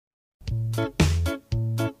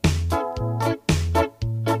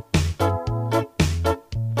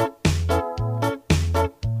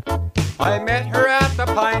I met her at the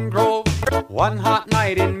Pine Grove one hot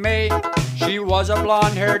night in May. She was a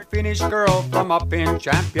blonde-haired Finnish girl from up in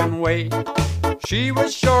Champion Way. She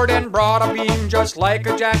was short and broad of beam, just like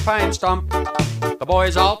a jack pine stump. The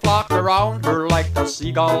boys all flocked around her like the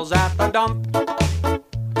seagulls at the dump.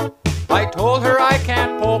 I told her I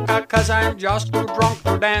can't polka 'cause I'm just too drunk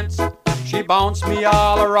to dance. She bounced me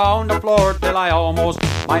all around the floor till I almost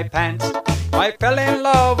my pants. I fell in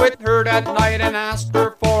love with her that night and asked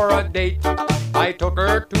her for a date. I took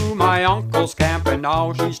her to my uncle's camp and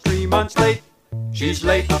now she's 3 months late. She's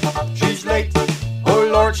late, she's late, oh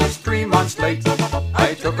Lord, she's 3 months late.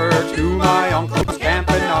 I took her to my uncle's camp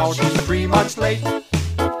and now she's 3 months late.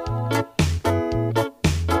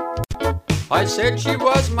 I said she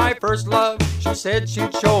was my first love, she said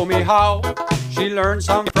she'd show me how. She learned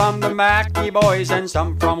some from the Mackey boys and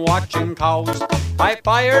some from watching cows. I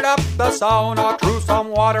fired up the sauna, threw some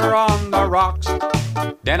water on the rocks.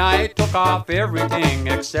 Then I took off everything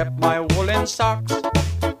except my woolen socks.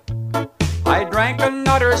 I drank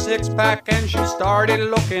another 6-pack and she started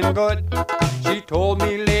looking good. She told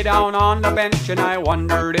me lay down on the bench and I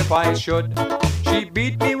wondered if I should. She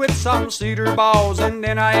beat me with some cedar boughs and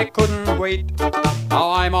then I couldn't wait.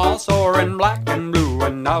 Now I'm all sore and black and blue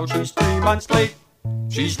and now she's 3 months late.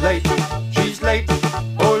 She's late, she's late,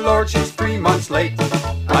 oh Lord, she's 3 months late.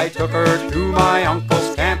 I took her to my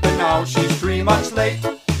uncle's camp and now she's 3 months late.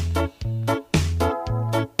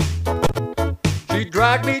 She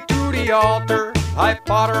dragged me to the altar, I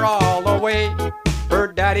fought her all the way. Her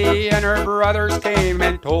daddy and her brothers came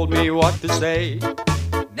and told me what to say.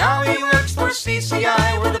 Now he works for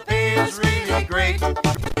CCI where the pay is really great.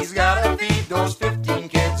 He's gotta feed those 15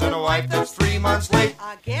 kids and a wife that's 3 months late.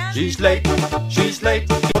 Again? She's late,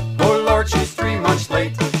 oh Lord, she's 3 months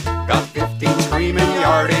late. Got 15 screaming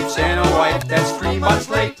yard apes and a wife that's 3 months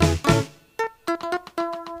late.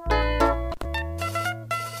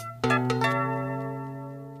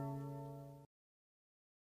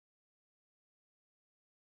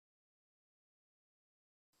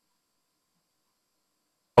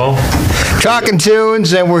 Talking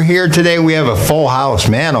Tunes, and we're here today. We have a full house.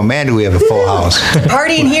 Man, oh man, do we have a full house.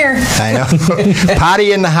 Party in here. I know.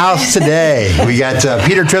 Potty in the house today. We got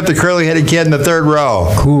Peter Tripp, the curly-headed kid in the third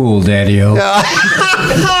row. Cool, Daddy-o.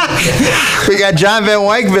 We got John Van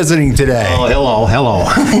Wyck visiting today. Oh, hello,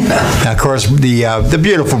 hello. Of course, the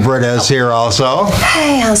beautiful Britta is here also.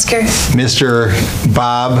 Hi, Oscar. Mr.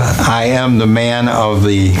 Bob, I am the man of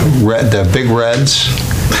the Big Reds.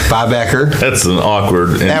 Bob Ecker. That's an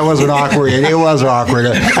awkward. That wasn't awkward. It was awkward.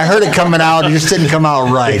 I heard it coming out. It just didn't come out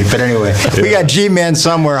right. But anyway, we got G-Men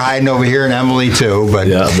somewhere hiding over here and Emily too. But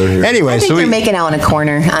yeah, they're here. Anyway, I think they're making out in a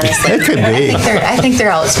corner, honestly. It could be. I think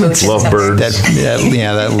they're out smooching. Lovebirds.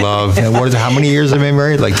 That love. What is it, how many years have they been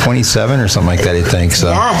married? Like 27 or something like that, I think. So.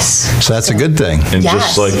 Yes. So that's a good thing. And Yes.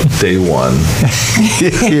 just like day one.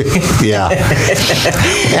 Yeah.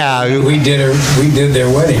 Yeah. We did their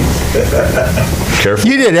wedding. Careful.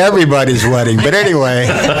 You did everybody's wedding, but anyway.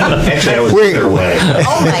 Actually, I was at their wedding.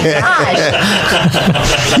 Oh my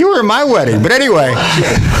gosh. You were at my wedding, but anyway,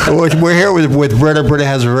 we're here with Britta. Britta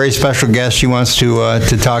has a very special guest she wants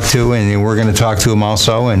to talk to, and we're going to talk to him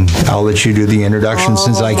also. And I'll let you do the introduction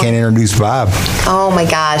since I can't introduce Bob. Oh my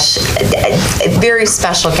gosh. A very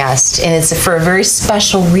special guest, and it's for a very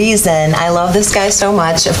special reason. I love this guy so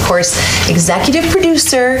much. Of course, executive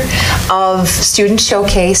producer of Student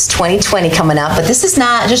Showcase 2020 coming up, but this is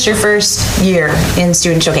not just your first year in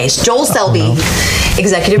Student Showcase. Joel Selby,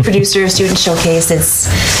 executive producer of Student Showcase.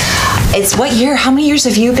 It's what year? How many years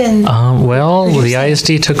have you been? Well, the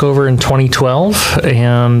ISD took over in 2012,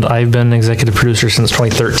 and I've been executive producer since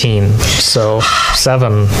 2013. So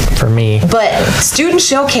 7 for me. But Student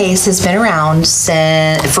Showcase has been around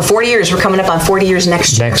for 40 years. We're coming up on 40 years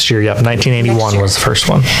next year. Next year, yep. 1981 was the first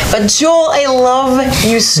one. But Joel, I love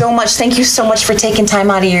you so much. Thank you so much for taking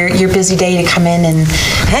time out of your busy day to come in and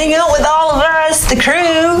hang out with all of us, the crew.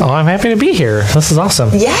 Oh, I'm happy to be here. This is awesome.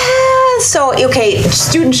 Yeah. So, okay,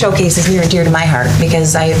 Student Showcase is near and dear to my heart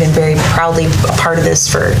because I have been very proudly a part of this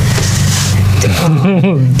for,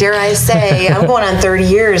 dare I say, I'm going on 30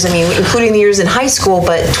 years. I mean, including the years in high school,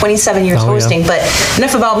 but 27 years hosting. Yeah. But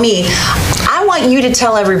enough about me. I want you to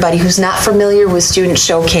tell everybody who's not familiar with Student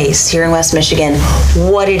Showcase here in West Michigan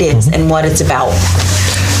what it is and what it's about.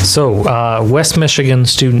 So, West Michigan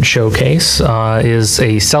Student Showcase is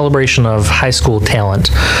a celebration of high school talent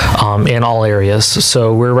in all areas.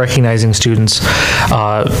 So, we're recognizing students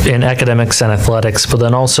in academics and athletics, but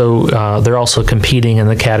then also they're also competing in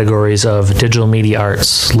the categories of digital media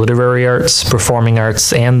arts, literary arts, performing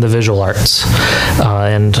arts, and the visual arts.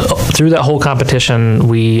 And through that whole competition,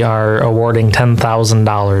 we are awarding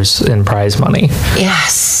 $10,000 in prize money.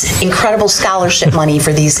 Yes, incredible scholarship money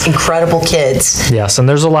for these incredible kids. Yes, and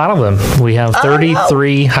there's a lot of them. We have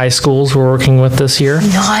 33 high schools we're working with this year.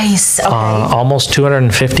 Nice. Okay. Almost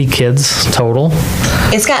 250 kids total.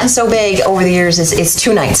 It's gotten so big over the years. It's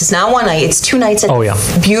 2 nights. It's not one night. It's 2 nights at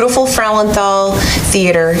beautiful Frauenthal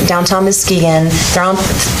Theater, downtown Muskegon,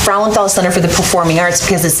 Frauenthal Center for the Performing Arts,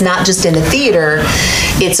 because it's not just in the theater.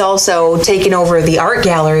 It's also taken over the art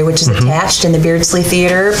gallery, which is attached in the Beardsley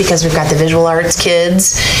Theater, because we've got the visual arts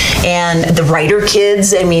kids and the writer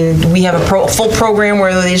kids. I mean, we have a full program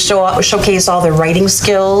where they showcase all their writing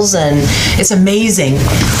skills, and it's amazing.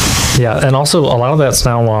 Yeah, and also a lot of that's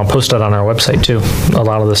now posted on our website too. A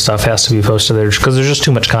lot of this stuff has to be posted there because there's just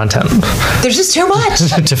too much content. There's just too much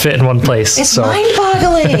to fit in one place. It's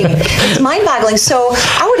mind-boggling. It's mind-boggling. So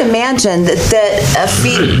I would imagine that a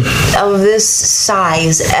feat of this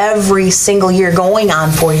size every single year, going on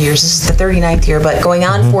 40 years. This is the 39th year, but going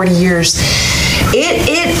on 40 years.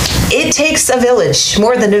 It takes a village,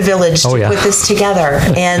 more than a village, to put this together.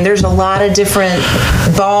 And there's a lot of different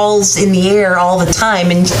balls in the air all the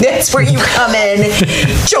time, and that's where you come in,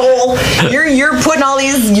 Joel. You're putting all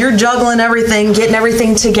these, you're juggling everything, getting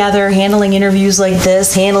everything together, handling interviews like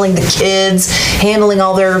this, handling the kids, handling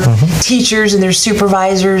all their teachers and their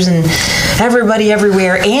supervisors and everybody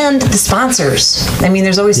everywhere, and the sponsors. I mean,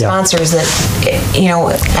 there's always sponsors that, you know,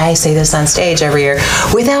 I say this on stage every year,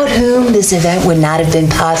 without whom this event would not have been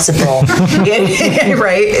possible.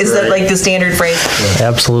 Right? Is that like the standard phrase?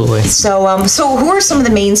 Absolutely. So, so who are some of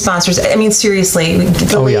the main sponsors? I mean, seriously,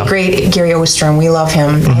 the late great Gary Ostrom. We love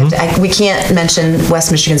him. We can't mention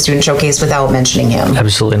West Michigan Student Showcase without mentioning him.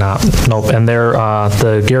 Absolutely not. Nope. And they're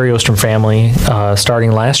the Gary Ostrom family,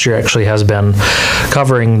 starting last year, actually has been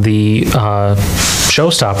covering the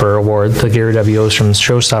Showstopper Award, the Gary W. Ostrom's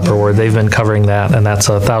Showstopper Award. They've been covering that, and that's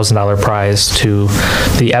a $1,000 prize to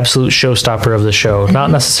the absolute showstopper of the show. Not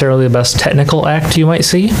necessarily the best technical act you might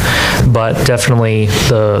see, but definitely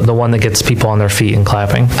the one that gets people on their feet and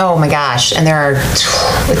clapping. Oh my gosh! And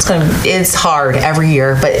it's hard every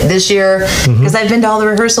year, but this year, because I've been to all the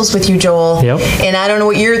rehearsals with you, Joel, and I don't know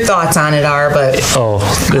what your thoughts on it are, but it's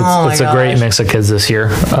a great mix of kids this year.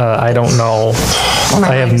 I don't know.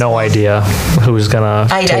 I have no idea who's gonna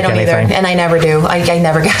take I don't anything. Either, and I never do. I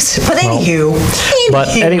never guess. But anywho. But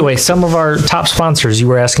anyway, some of our top sponsors, you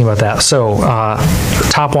were asking about that. So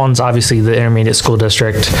top ones, obviously the Intermediate School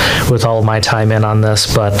District, with all of my time in on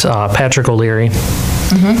this, but Patrick O'Leary,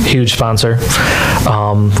 huge sponsor.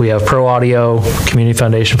 We have Pro Audio, Community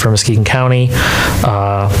Foundation for Muskegon County,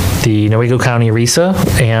 the Newaygo County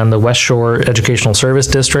RESA, and the West Shore Educational Service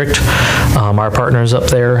District, our partners up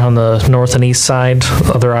there on the north and east side,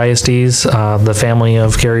 other ISDs, the family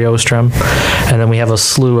of Gary Ostrom, and then we have a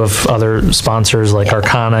slew of other sponsors like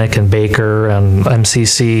Arconic and Baker and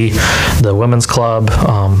MCC, the Women's Club,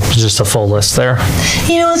 just a full list there.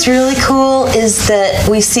 You know what's really cool is that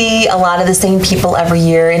we see a lot of the same people every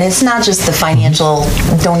year, and it's not just the financial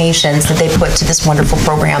donations that they put to this wonderful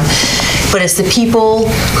program, but it's the people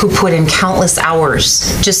who put in countless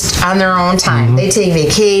hours just on their own time. They take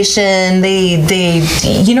vacation, they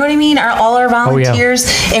you know what I mean? All our volunteers,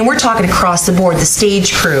 and we're talking across the board, the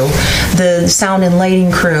stage crew, the sound and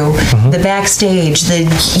lighting crew, the backstage,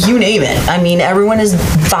 you name it. I mean, everyone is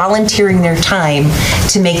volunteering their time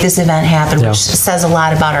to make this event happen, which says a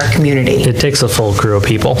lot about our community. It takes a full crew of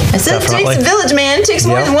people. It takes a village, man. It takes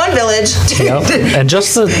more than one village. And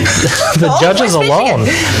just the judges alone.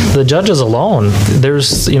 The judges alone.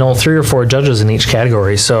 There's 3 or 4 judges in each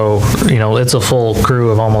category. So, it's a full crew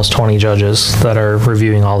of almost 20 judges that are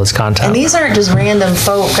reviewing all this content. And these aren't just random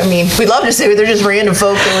folk. I mean, we'd love to say they're just random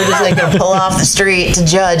folk that we're just like going to pull off the street to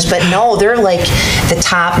judge. But no, they're like the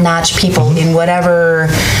top-notch people in whatever.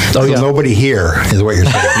 So nobody here is what you're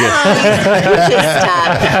saying.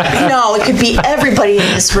 No, it could be everybody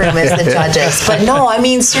in this room as the judges. But no, I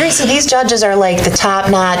mean, seriously, these judges are like the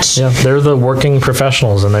top-notch. Yeah, they're the working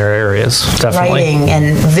professionals in their areas, definitely. Writing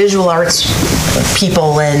and visual arts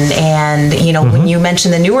people, and when you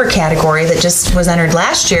mentioned the newer category that just was entered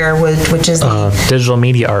last year, which is digital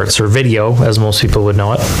media arts, or video, as most people would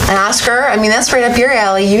know it. And Oscar, I mean, that's right up your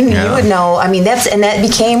alley. You would know. I mean, that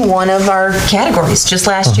became one of our categories just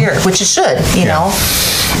last year, which it should, you know.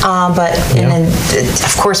 But and then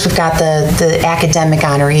of course we've got the academic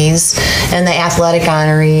honorees and the athletic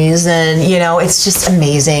honorees, and you know, it's just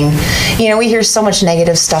amazing. You know, we hear so much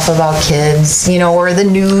negative stuff about kids, you know, or the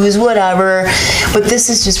news, whatever. But this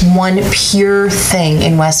is just one pure thing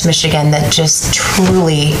in West Michigan that just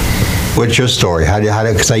truly. What's your story? How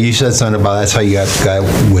because you said something about that's how you got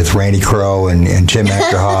with Randy Crow and Jim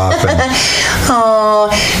Achterhoff. Oh,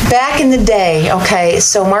 back in the day, okay,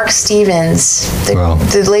 so Mark Stevens,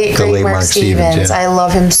 the late great Mark Stevens, yeah. I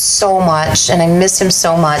love him so much, and I miss him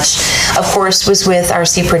so much. Of course, was with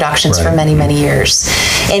RC Productions for many, many years.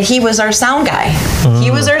 And he was our sound guy.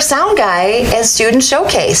 He was our sound guy at Student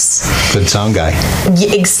Showcase. Good sound guy.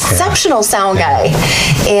 Exceptional sound guy.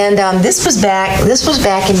 And this was back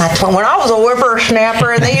in my 20s. When I was a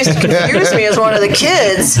whippersnapper, and they used to confuse me as one of the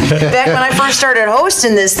kids. Back when I first started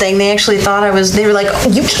hosting this thing, they actually thought they were like, oh,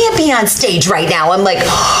 you can't be on stage right now. I'm like,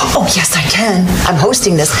 oh, yes, I can. I'm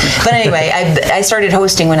hosting this. But anyway, I started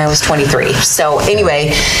hosting when I was 23. So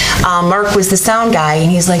anyway, Mark was the sound guy, and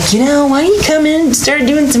he's like, you know, why don't you come in and start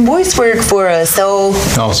doing some voice work for us? So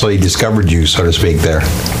he discovered you, so to speak, there.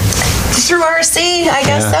 Through RC, I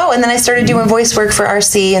guess so. And then I started doing voice work for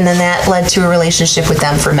RC, and then that led to a relationship with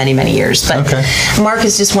them for many, many years. But Mark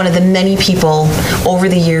is just one of the many people over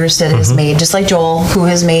the years that has made, just like Joel, who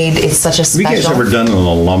has made it such a special. Have you guys ever done an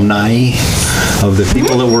alumni of the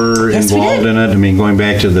people that were involved in it? I mean, going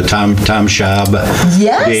back to the Tom Schaub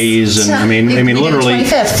days, and I mean, literally.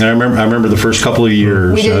 And I remember the first couple of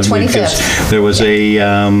years. We did 25th. There was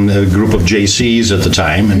a group of JCs at the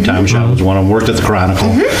time, and Tom Schaub was one of them. Worked at the Chronicle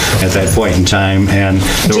at that point in time, and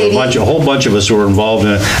there were a whole bunch of us who were involved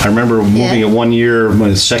in it. I remember moving it one year,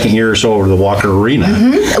 my second year or so, over to the Walker Arena.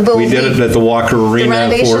 We did it at the Walker Arena. The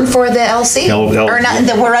renovation for the LC, or not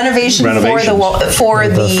the renovation for the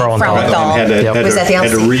Frauenthal. Had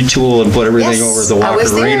to retool and put everything over at the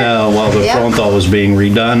Walker Arena while the Frauenthal was being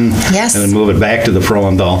redone, and then move it back to the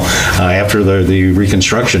Frauenthal after the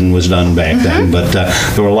reconstruction was done back then. But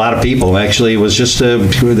there were a lot of people. Actually, it was just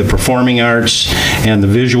the performing arts and the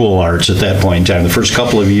visual arts at that point in time. The first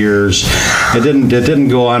couple of years, it didn't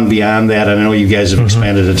go on beyond that. I know you guys have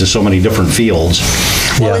expanded it to so many different fields.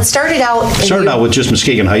 Well, it started out with just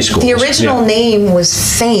Muskegon High School. The original name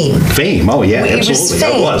was Fame. Fame. Oh yeah, it absolutely. Was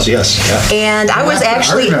Fame. It was, yes. Yeah. And I was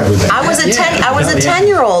actually I was a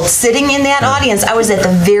 10-year-old sitting in that audience. I was at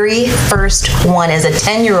the very first one as a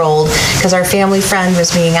 10-year-old because our family friend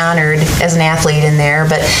was being honored as an athlete in there.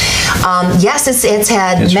 But yes, it's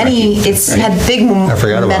had had big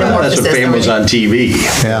metamorphosis. That's when Fame was on TV.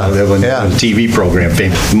 When the TV program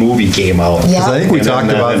Fame, the movie came out. Yeah. I think we talked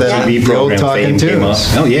about that. TV program Fame came out.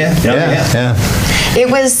 Oh yeah. It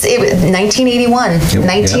was 1981.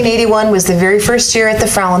 1981 was the very first year at the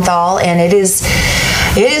Frauenthal, and it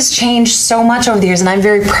has changed so much over the years, and I'm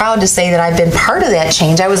very proud to say that I've been part of that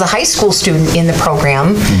change. I was a high school student in the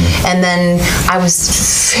program, and then I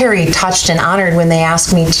was very touched and honored when they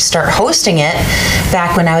asked me to start hosting it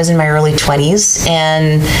back when I was in my early 20s,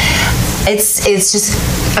 and it's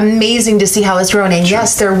just amazing to see how it's grown. And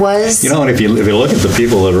yes, there was. And if you look at the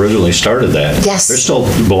people that originally started that, there's still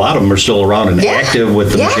a lot of them are still around and active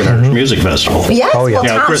with the Michigan Arts Music Festival. Yes,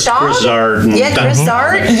 Chris Zart. Chris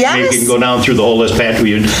Zart. Yes. You can go down through the whole list.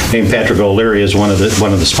 Named Patrick O'Leary as one of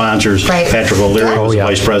the sponsors. Right. Patrick O'Leary was the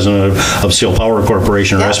vice president of Steel Power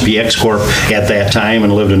Corporation, or SPX Corp, at that time,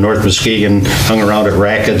 and lived in North Muskegon. Hung around at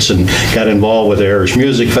Rackets and got involved with the Irish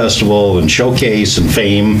Music Festival and Showcase and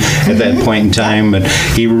Fame at that point in time, and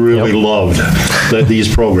he really loved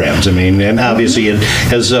these programs. I mean, and obviously it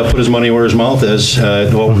has put his money where his mouth is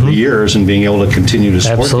over the years, and being able to continue to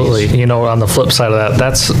support these. On the flip side of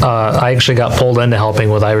that, I actually got pulled into helping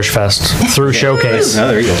with Irish Fest through Showcase. Oh,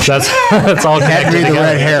 there you go. That's all. Had to be the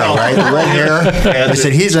red hair, right? The red hair. They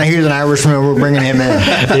said he's an Irishman. We're bringing him in.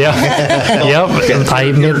 Yep.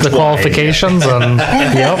 I made the qualifications, and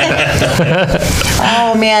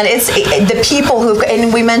Oh man, it's the people who,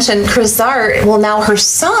 and we mentioned Chris Zart. Well, now her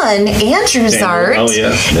son Andrew Zart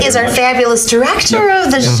is our fabulous director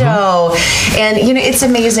of the show, and it's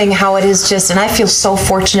amazing how it is just. And I feel so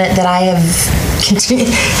fortunate that I have continued.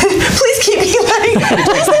 Please keep me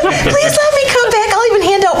please let me come back. I'll even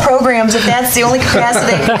hand out programs if that's the only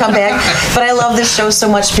capacity I can come back. But I love this show so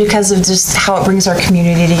much because of just how it brings our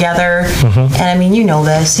community together. And I mean, you know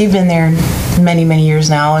this. You've been there many, many years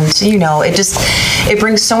now. And so, it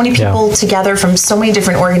brings so many people together from so many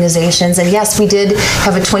different organizations. And yes, we did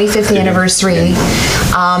have a 25th anniversary.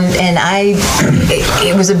 And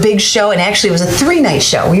it was a big show, and actually it was a 3-night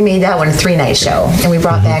show. We made that one a 3-night show, and we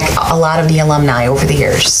brought back a lot of the alumni over the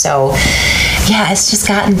years. So yeah, it's just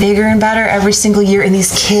gotten bigger and better every single year, and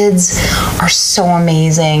these kids are so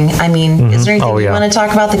amazing. I mean, is there anything you want to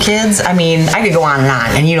talk about the kids? I mean, I could go on,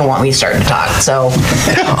 and you don't want me starting to talk, so.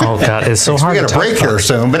 Oh God, it's so hard to talk about. We got a break here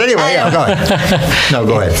soon, but anyway, go ahead. No,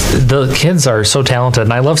 go ahead. The kids are so talented,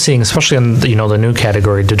 and I love seeing, especially in the new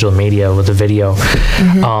category, digital media with the video.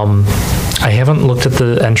 I haven't looked at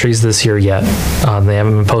the entries this year yet. They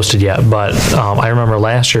haven't been posted yet, but I remember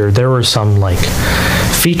last year there were some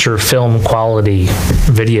feature film quality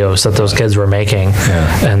videos that those kids were making,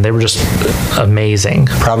 and they were just amazing.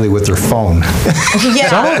 Probably with their phone. Yeah,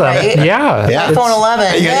 some of them, right? iPhone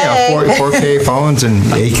 11. Yeah, 4K phones and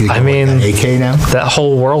 8K. I mean, 8K now. That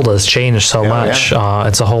whole world has changed so much.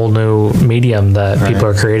 It's a whole new medium that people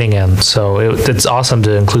are creating in. So it's awesome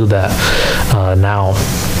to include that now.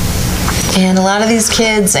 And a lot of these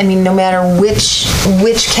kids, I mean, no matter which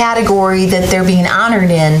category that they're being honored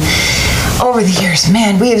in, over the years,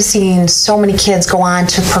 man, we have seen so many kids go on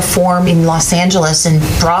to perform in Los Angeles and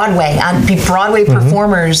Broadway, be Broadway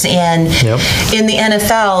performers, and in the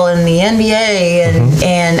NFL and the NBA,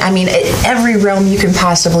 and I mean, every realm you can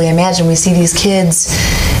possibly imagine. We see these kids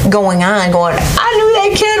going, I knew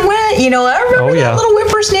that kid went. I remember that little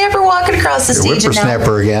whippersnapper walking across the stage.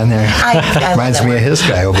 Whippersnapper again. There reminds me of his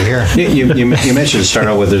guy over here. You mentioned to start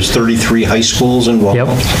out with there's 33 high schools involved,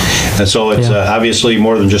 and so it's obviously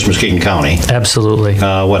more than just Muskegon County. Absolutely.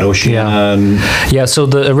 Oceana? Yeah, so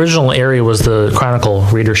the original area was the Chronicle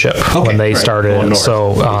readership when they started. North,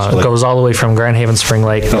 so it goes all the way from Grand Haven, Spring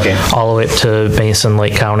Lake, all the way to Mason,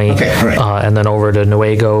 Lake County, and then over to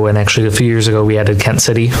Newaygo. And actually, a few years ago, we added Kent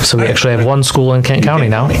City. So we actually have one school in Kent County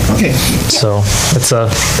now. Okay. So it's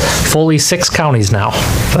fully 6 counties now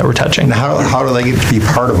that we're touching. Now, how do they get to be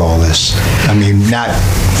part of all this? I mean,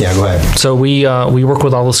 go ahead. So we work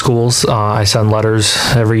with all the schools. I send letters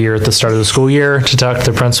every year at the start of the school year to talk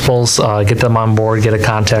to the principals, get them on board, get a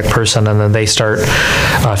contact person, and then they start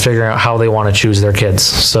figuring out how they want to choose their kids.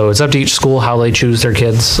 So it's up to each school how they choose their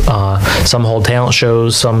kids. Some hold talent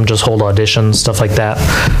shows, some just hold auditions, stuff like that.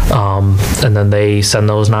 And then they send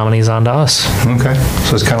those nominees on to us. Okay.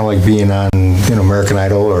 So it's kind of like being on, American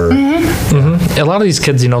Idol or... A lot of these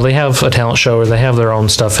kids, they have a talent show or they have their own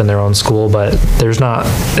stuff in their own school, but there's not,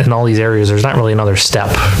 in all these areas, there's not really another step.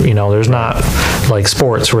 There's not like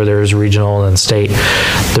sports where there's regional and state.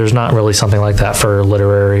 There's not really something like that for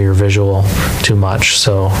literary or visual too much.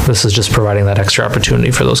 So this is just providing that extra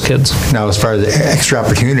opportunity for those kids. Now, as far as the extra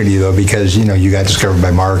opportunity, though, because, you got discovered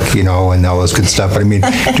by Mark, and all those good stuff. But I mean,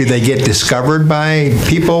 do they get discovered by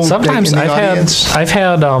people? Sometimes I've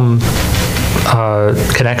had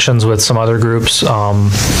connections with some other groups.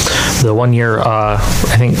 The one year, I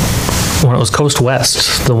think when it was Coast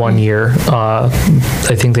West, the one year, I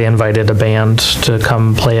think they invited a band to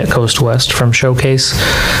come play at Coast West from Showcase.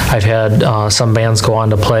 I've had some bands go on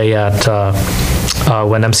to play at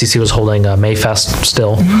when MCC was holding Mayfest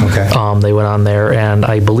still. Okay. They went on there, and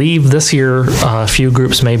I believe this year a few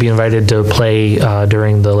groups may be invited to play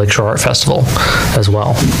during the Lakeshore Art Festival as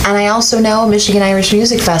well. And I also know Michigan Irish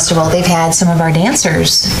Music Festival, they've had some of our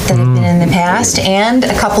dancers that have been in the past, and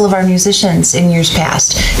a couple of our musicians in years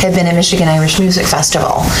past have been at Michigan Irish Music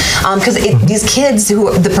Festival. Because these kids,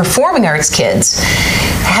 the performing arts kids,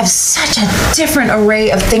 have such a different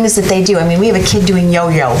array of things that they do. I mean, we have a kid doing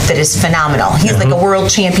yo-yo that is phenomenal. He's like a world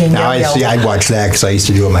champion yo-yo. I'd watch that because I used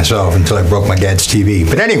to do it myself until I broke my dad's TV.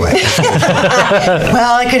 But anyway.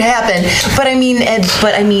 Well, it could happen. But I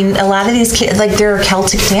mean, a lot of these kids, like, there are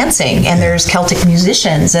Celtic dancing, and there's Celtic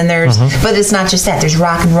musicians, and there's, but it's not just that. There's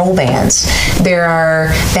rock and roll bands. There are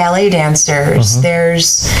ballet dancers.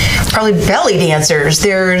 There's probably belly dancers.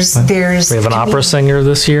 We have an opera singer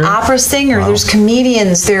this year. Opera singer. Wow. There's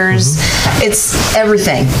comedians. There's it's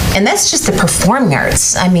everything, and that's just the performing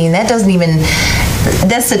arts. I mean, that doesn't even.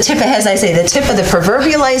 That's the tip, as I say, the tip of the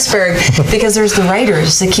proverbial iceberg, because there's the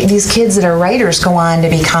writers. These kids that are writers go on to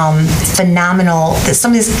become phenomenal.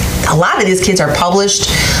 A lot of these kids are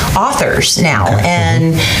published authors now,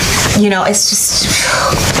 and it's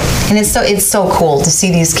just, and it's so cool to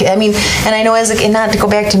see these kids. I mean, and I know and not to go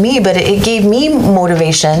back to me, but it gave me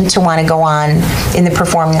motivation to want to go on in the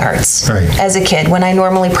performing arts as a kid, when I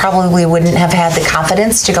normally probably wouldn't have had the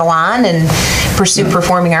confidence to go on and pursue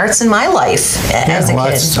performing arts in my life as a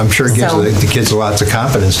kid. I'm sure it gives the kids lots of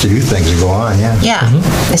confidence to do things and go on,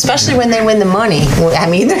 especially when they win the money. I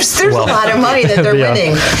mean, there's a lot of money that they're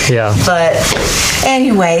winning. Yeah. But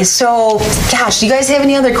anyway, so, gosh, do you guys have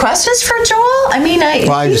any other questions for Joel? I mean,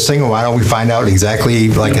 I just think, why don't we find out exactly,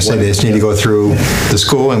 like I said, they just need to go through the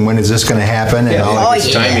school, and when is this going to happen, and all that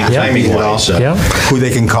good timing wise. Who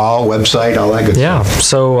they can call, website, all that good stuff.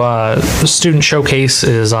 So the Student Showcase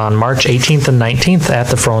is on March 18th and 19th at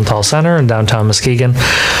the Frohenthal Center in downtown Muskegon.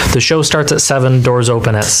 The show starts at 7, doors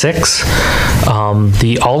open at 6.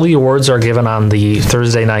 All the awards are given on the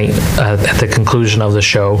Thursday night at the conclusion of the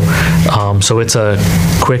show. So it's a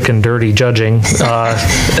quick and dirty judging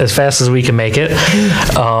as fast as we can make it.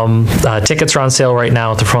 Tickets are on sale right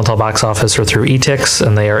now at the Frohenthal box office or through eTix,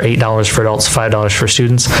 and they are $8 for adults, $5 for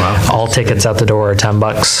students. Wow. All tickets at the door are $10.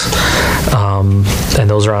 And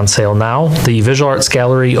those are on sale now. The Visual Arts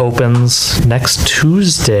Gallery opens next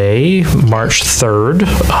Tuesday, March 3rd,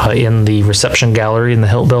 in the Reception Gallery in the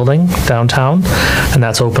Hilt Building downtown, and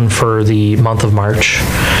that's open for the month of March.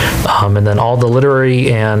 And then all the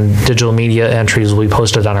literary and digital media entries will be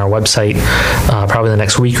posted on our website probably the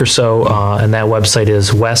next week or so, and that website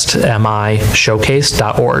is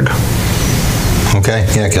westmishowcase.org. Okay,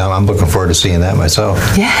 yeah, 'cause I'm looking forward to seeing that myself.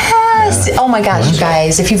 Yes! Oh my gosh, you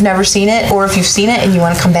guys, if you've never seen it, or if you've seen it and you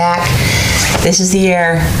want to come back, this is the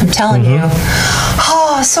year. I'm telling you.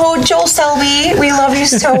 Oh, so Joel Selby, we love you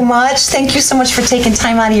so much. Thank you so much for taking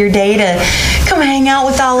time out of your day to come hang out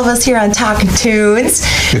with all of us here on Talking Tunes.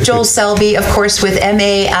 Joel Selby, of course, with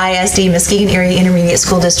MAISD, Muskegon Area Intermediate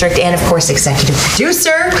School District, and of course, executive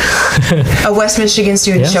producer of West Michigan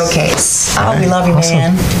Student Showcase. Oh, we love you,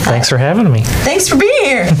 man. Thanks for having me. Thanks for being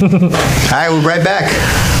here. All right, we'll be right back.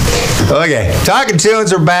 Okay, Talking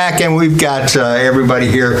Tunes are back, and we've got everybody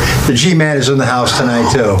here. The G-Man is in the house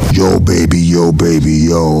tonight, too. Yo, baby, yo, baby,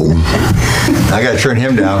 yo. I got to turn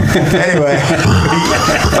him down. Anyway,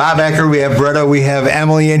 Bob Ecker, we have Britta, we have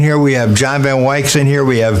Emily in here, we have John Van Wykes in here,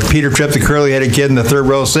 we have Peter Tripp, the curly-headed kid in the third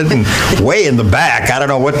row, sitting way in the back. I don't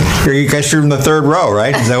know what, you guys are in the third row,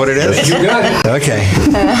 right? Is that what it is? You got it. Okay.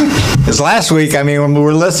 Because last week, I mean, when we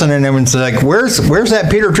were listening, and it's like, where's that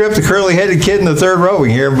Peter Tripp, the curly-headed kid in the third row? We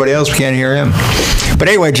can hear everybody else, we can't hear him. But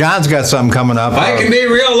anyway, John's got something coming up. I can be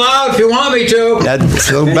real loud if you want me to. That's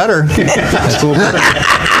a little better. That's a little better.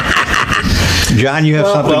 John, you have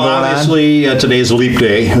something going on? Obviously, today's Leap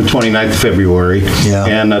Day, the 29th of February,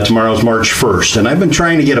 and tomorrow's March 1st. And I've been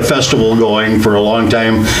trying to get a festival going for a long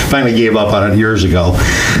time. Finally gave up on it years ago.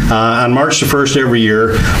 On March the 1st every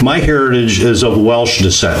year, my heritage is of Welsh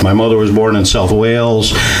descent. My mother was born in South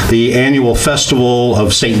Wales. The annual festival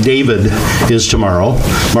of St. David is tomorrow,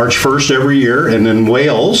 March 1st every year. And in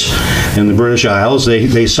Wales, in the British Isles,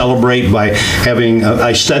 they celebrate by having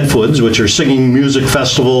Eisteddfods, which are singing music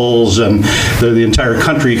festivals, and the entire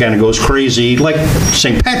country kind of goes crazy, like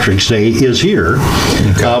St. Patrick's Day is here.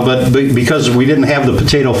 Okay. But because we didn't have the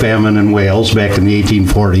potato famine in Wales back in the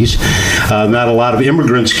 1840s, not a lot of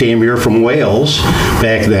immigrants came here from Wales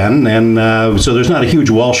back then, and so there's not a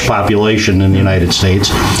huge Welsh population in the United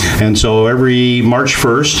States. And so every March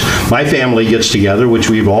 1st, my family gets together, which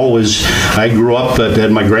I grew up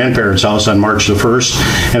at my grandparents' house on March the 1st,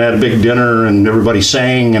 and had a big dinner, and everybody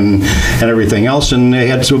sang and everything else, and they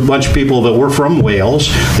had a bunch of people that were from Wales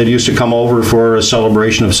that used to come over for a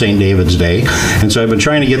celebration of St. David's Day. And so I've been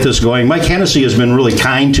trying to get this going. Mike Hennessy has been really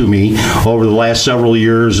kind to me over the last several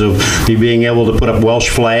years of me being able to put up Welsh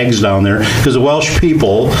flags down there, because the Welsh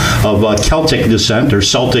people of Celtic descent or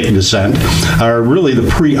Celtic descent are really the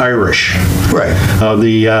pre-Irish. Right.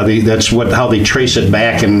 That's how they trace it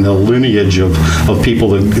back in the lineage of people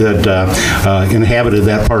that inhabited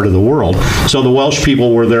that part of the world. So the Welsh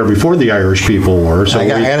people were there before the Irish people were. So I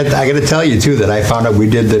got to tell you, too, that I found out we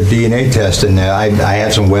did the DNA test, and I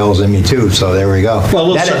had some Wales in me, too, so there we go.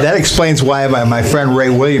 Well, that explains why my friend Ray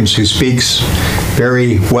Williams, who speaks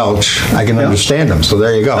very Welsh, I can understand him, so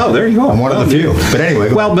there you go. Oh, there you go. I'm one of the few. But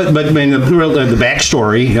anyway. Well, but I mean, the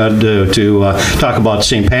backstory to talk about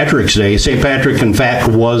St. Patrick's Day. St. Patrick, in fact,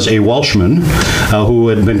 was a Welshman who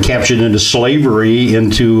had been captured into slavery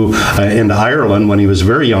into Ireland when he was a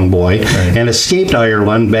very young boy, and escaped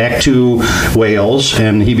Ireland back to Wales,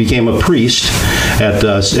 and he became a priest at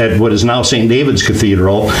what is now St. David's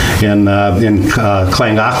Cathedral in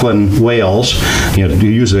Llangollen, Wales. You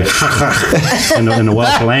use it in in the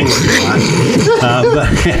Welsh language.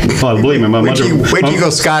 Well, believe me, my mother. Wait till you go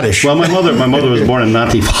Scottish. Well, my mother was born in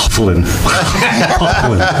Nantfalflin,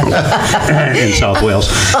 in South Wales.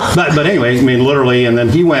 But anyway, I mean, literally, and then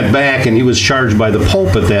he went back, and he was charged by the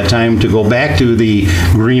Pope at that time to go back to the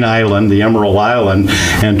Green Island, the Emerald Island,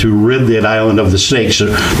 and to rid that island of the snakes.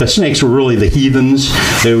 The snakes were really the heathens.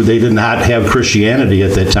 They did not have Christianity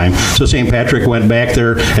at that time. So St. Patrick went back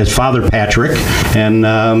there as Father Patrick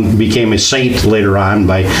and became a saint later on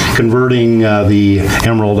by converting the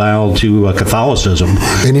Emerald Isle to Catholicism.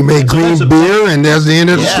 And he made green beer, and that's the end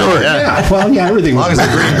of the story. Yeah. Well, yeah, everything was As long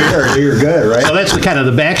as the green beer, you're good, right? So that's kind of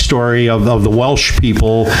the backstory of the Welsh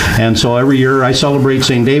people, and so every year I celebrate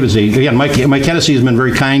St. David's Day. Again, Mike Hennessy has been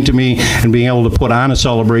very kind to me in being able to put on a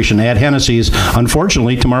celebration at Hennessy's.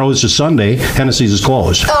 Unfortunately, tomorrow is a Sunday. Hennessy's is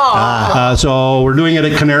closed. So we're doing it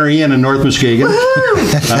at Canary Inn in North Muskegon.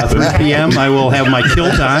 3 p.m. I will have my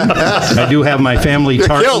kilt on. I do have my family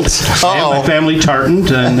tartan. I have my family tartan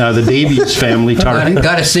and the Davies family tartan.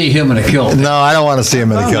 Got to see him in a kilt. No, I don't want to see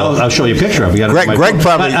him in a kilt. I'll show you a picture of him. Greg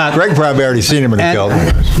probably already seen him in a kilt.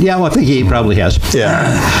 Yeah, well, I think he probably has.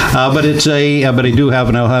 Yeah. But it's but I do have,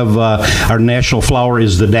 and I'll have our national flower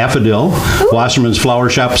is the daffodil. Wasserman's Flower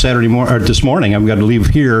Shop this morning. I've got to leave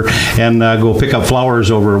here and go pick up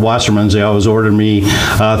flowers over at Wasserman's. They always order me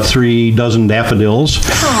 3 dozen daffodils,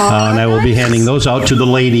 and I will be handing those out to the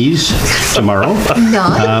ladies tomorrow.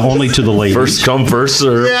 Only to the ladies. First come, first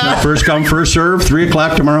serve. Yeah. First come, first serve. 3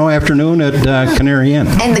 o'clock tomorrow afternoon at Canary Inn.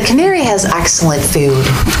 And the Canary has excellent food.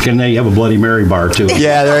 Can they have a Bloody Mary bar too?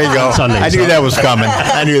 Yeah, there you go. Sunday, I knew that was coming.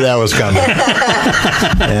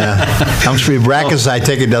 Yeah. Humphrey Brackus, I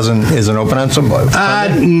take it isn't open on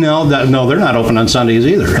Sunday? No, they're not open on Sundays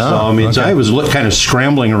either. So I mean, so I was kind of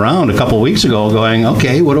scrambling around a couple of weeks ago, going,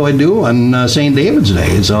 okay, what do I do on St. David's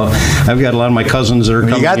Day? So I've got a lot of my cousins that are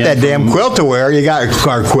coming. You got that damn quilt to wear. You got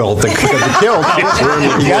our quilt, the kilt.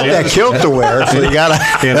 You got that kilt to wear, so you got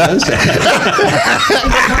to.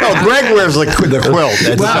 No, Greg wears the quilt.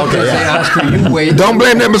 Oscar, you wait. Don't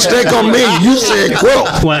blame that mistake on me. You said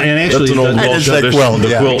quilt. Well, and actually, That's an old Welsh tradition,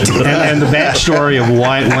 the quilt. and the backstory of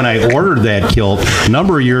why, when I ordered that kilt, a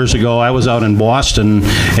number of years ago, I was out in Boston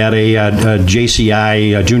at a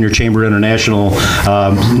JCI, Junior Chamber International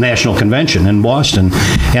National Convention in Boston,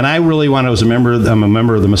 and I really wanted, I'm a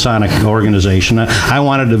member of the Masonic organization. I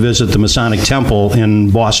wanted to visit the Masonic Temple in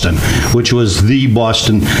Boston, which was the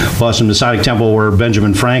Boston Masonic Temple where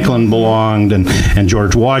Benjamin Franklin belonged and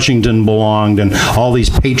George Washington belonged and all these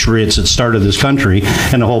patriots that started this country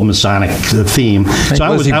and the whole Masonic theme. So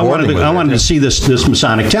I wanted to see this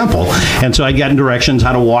Masonic Temple, and so I got directions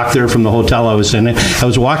how to walk there from the hotel I was in. I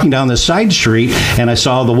was walking down this side street and I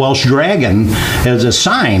saw the Welsh Dragon as a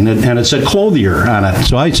sign, and it said Clothier on it.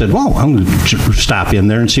 So I said, well, I'm going to stop in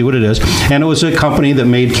there and see what it is. And it was a company that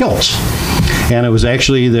made kilts. And it was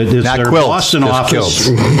actually their quilts, Boston office,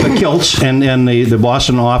 kilts, and the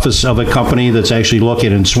Boston office of a company that's actually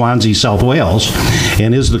located in Swansea, South Wales,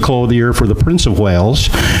 and is the clothier for the Prince of Wales,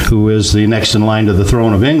 who is the next in line to the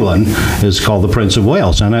throne of England, is called the Prince of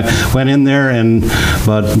Wales. And I went in there, and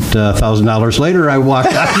about $1,000 later, I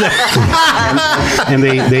walked out there, and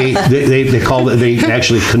they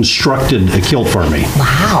actually constructed a kilt for me.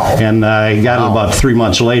 Wow! And I got it about 3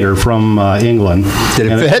 months later from England. Did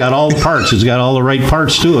it fit? It's got all the parts. It's got all the right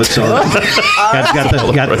parts to it. So,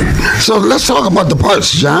 So let's talk about the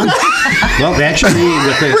parts, John. Well, actually,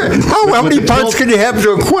 how many parts can you have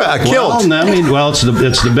to a kilt? Well, it's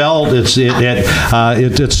the belt. It's the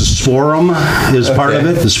sporum is part of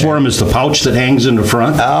it. The sporum is the pouch that hangs in the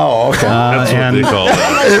front. Oh, okay. That's what they call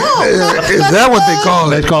it. Is that what they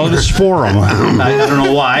call it? They call it a sporum. I don't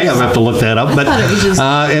know why. I'll have to look that up. But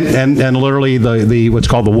and literally the what's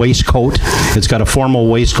called the waistcoat. It's got a formal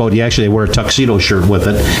waistcoat. You actually wear a tuxedo shirt with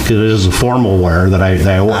it because it is a formal wear that I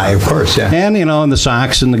wear. Of course, yeah. And and the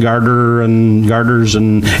socks and the garters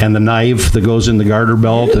and the knife that goes in the garter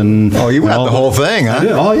belt and you got the whole thing, huh?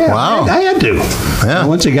 Oh yeah. Wow. I had to. Yeah.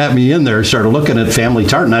 Once they got me in there, started looking at family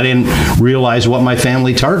tartan. I didn't realize what my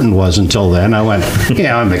family tartan was until then. I went, come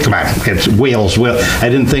on, it's Wales. I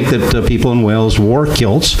didn't think that people in Wales wore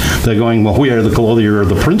kilts. They're going, well, we are the clothier of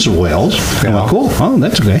the Prince of Wales. I went, cool. Oh,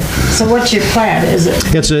 that's okay. So what's your plaid? Is it?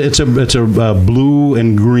 It's a blue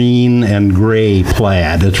and green and gray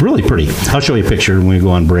plaid. It's really pretty. I'll show you a picture when we go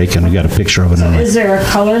on break, and we got a picture of it on it. Is there a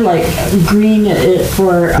color like green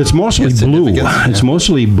for? It's mostly blue. It's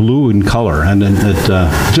mostly blue in color, and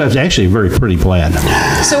it's actually a very pretty plaid.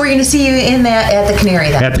 So we're going to see you in that at the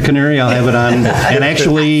Canary then? At the Canary, I'll have it on. And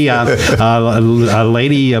actually, a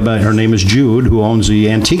lady, her name is Jude, who owns the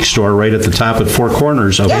antique store right at the top at Four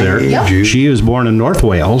Corners up there. Yep. She was born in North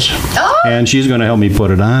Wales, and she's going to help me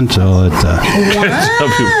put it on. So it.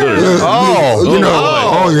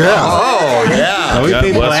 We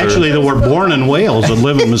people actually that were born in Wales that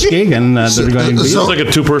live in Muskegon that are going to be. It's like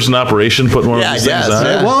a two-person operation putting one of these things on.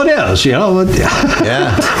 Well, it is. You know. We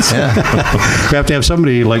have to have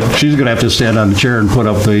somebody like she's going to have to stand on the chair and put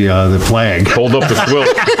up the flag. Hold up the quilt.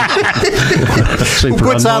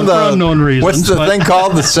 What's on the unknown reasons? What's the thing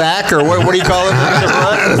called? The sack or what do you call it?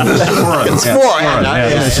 It's sporran.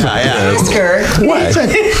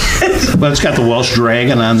 But it's got the Welsh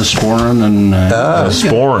dragon on the sporran and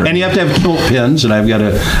sporran. And you have to have kilt pins, and I've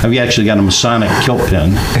actually got a Masonic kilt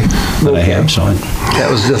pin that I have. So that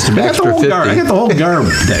was just an extra 50. I got the whole garb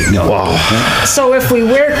thing. Wow. So if we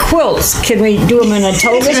wear quilts, can we do them in a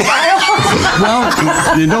toga style?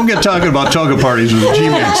 Well, you don't get talking about toga parties with the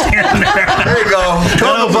G-Man standing there. There you go.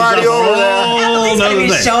 Toga party over there. He's going to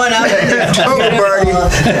be showing up at the toga party.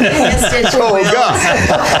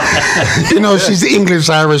 You know, she's English,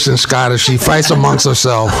 Irish, and Scottish. She fights amongst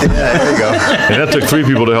herself. Yeah, there you go. And that took 3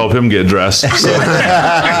 people to help him get dressed. So.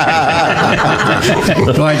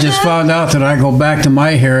 Well, I just found out that I go back to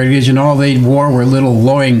my heritage, and all they wore were little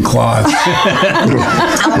loincloths.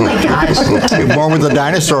 Oh my gosh. You're born with the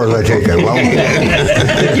dinosaurs, I take it. Well,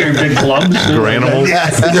 your big clubs. Granimals.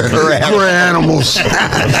 Granimals.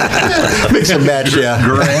 Mix and match, yeah.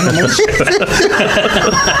 Granimals.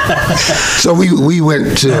 So we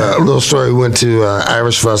went to a little story. We went to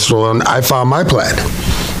Irish Festival, and I found my plaid.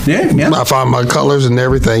 Yeah. I found my colors and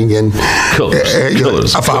everything, and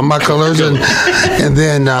colors. I found my colors, and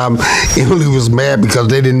then Emily was mad because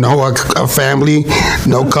they didn't know our family,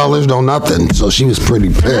 no colors, no nothing. So she was pretty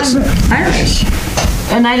pissed. I'm Irish,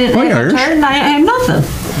 and I didn't have a tartan. I have nothing.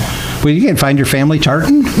 Well, you can't find your family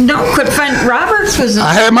tartan? No, couldn't find. Roberts was.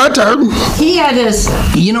 I had my tartan. He had his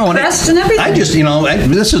crest and everything. I just,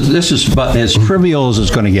 this is about as trivial as it's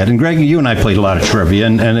going to get. And Greg, you and I played a lot of trivia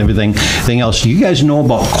and everything else. Do you guys know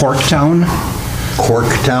about Corktown?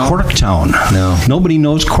 Corktown. No. Nobody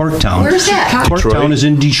knows Corktown. Where's that? Corktown is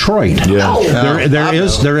in Detroit. Yeah.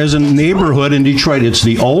 There is a neighborhood in Detroit. It's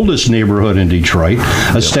the oldest neighborhood in Detroit,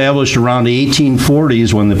 established around the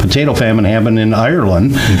 1840s when the potato famine happened in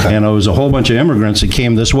Ireland, and it was a whole bunch of immigrants that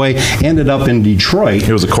came this way, ended up in Detroit.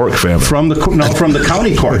 It was a Cork family. From the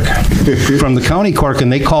county Cork. From the county Cork,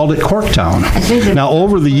 and they called it Corktown. Now,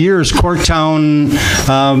 over the years, Corktown,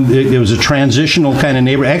 it was a transitional kind of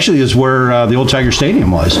neighborhood. Actually, is where the old Tiger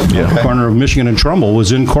Stadium was. The corner of Michigan and Trumbull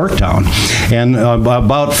was in Corktown. And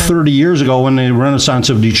about 30 years ago, when the Renaissance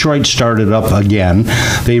of Detroit started up again,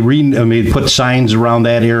 they put signs around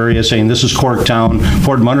that area saying this is Corktown.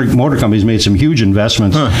 Ford Motor Company's made some huge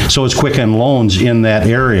investments, so it's Quicken Loans in that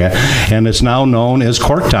area. And it's now known as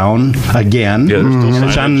Corktown again. And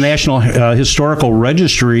it's on the National Historical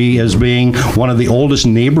Registry as being one of the oldest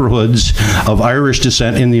neighborhoods of Irish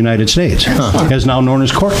descent in the United States. It's now known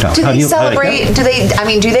as Corktown. Do they celebrate? Do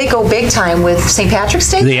they go big time with St. Patrick's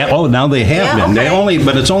Day? Now they have been. Okay.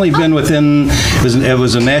 But it's only been within. It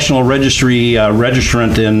was a National Registry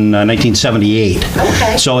registrant in 1978.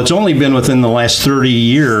 Okay. So it's only been within the last 30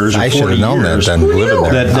 years. I should have known that then. Living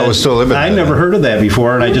there. I was still living there. I never heard of that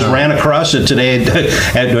before, and I just ran across it today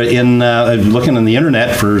in looking on the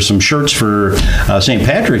internet for some shirts for St.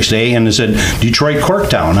 Patrick's Day, and it said Detroit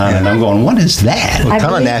Corktown on it. And I'm going, what is that? Well, a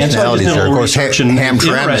ton of nationalities there. Of course,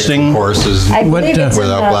 Hamtramck, of course, is where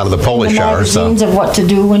a lot of the Polish are. So. Of what to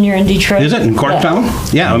do when you're in Detroit. Is it in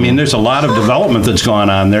Corktown? Yeah, I mean, there's a lot of development that's gone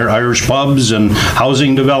on there. Irish pubs and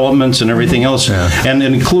housing developments and everything else. And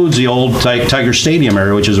it includes the old Tiger Stadium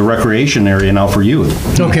area, which is a recreation area now for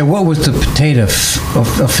youth. Okay, what was the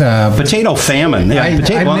potato famine? Yeah,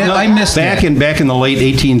 I missed back in the late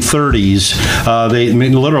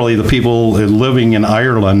 1830s. Literally the people living in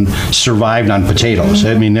Ireland survived on potatoes.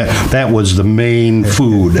 I mean, that was the main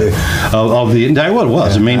food of it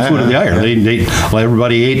was the main food of the Irish.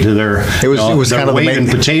 Everybody ate to their it was their kind of weight the main,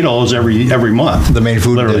 in potatoes every month. The main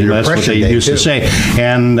food. Literally, that's what they used to say.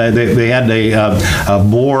 And they had a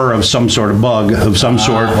boar of some sort of bug of some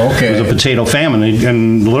sort. Okay. It was a potato famine,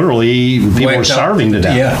 and literally people were starving to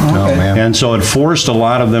death. Yeah. Okay. And so it forced a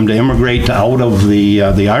lot of them to immigrate out of the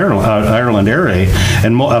Ireland area,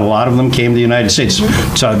 and a lot of them came to the United States.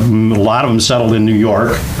 So a lot of them settled in New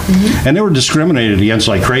York, and they were discriminated against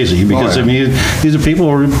like crazy because I mean these are people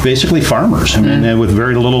who were basically farmers. I mean, with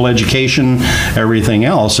very little education, everything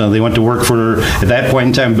else. They went to work for, at that point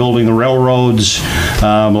in time, building the railroads.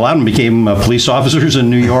 A lot of them became police officers in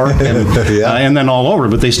New York and then all over.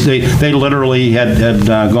 But they literally had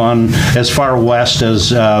gone as far west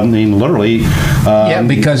as literally.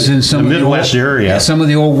 Because in some the Midwest area, some of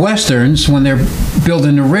the old westerns, when they're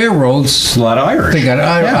building the railroads, a lot of Irish. They got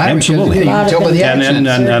Irish. Absolutely. You can tell by the accents.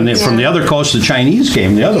 And from the other coast, the Chinese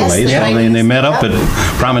came the other way. So they met up at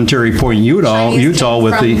Promontory Point, Utah,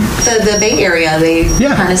 with the Bay Area. They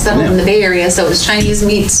kind of settled in the Bay Area, so it was Chinese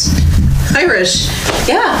meets Irish.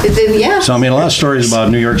 So I mean, a lot of stories about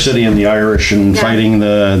New York City and the Irish and fighting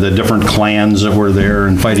the different clans that were there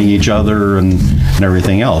and fighting each other and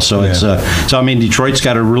everything else. So it's so I mean, Detroit's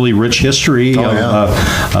got a really rich history of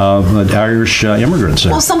Irish immigrants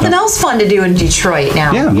there. Well, something else fun to do in Detroit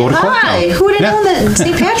now. Yeah, go to Corktown. Who would have known that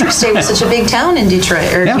St. Patrick's Day was such a big town in Detroit?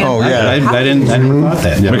 I didn't thought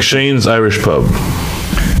that. McShane's Irish Pub.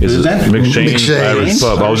 Is that McShane's Irish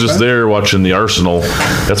Pub? I was just there watching the Arsenal.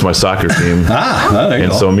 That's my soccer team. There you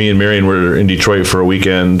and go. so me and Marion were in Detroit for a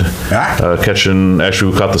weekend,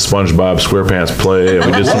 actually we caught the SpongeBob SquarePants play, and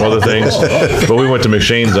we did some other things. But we went to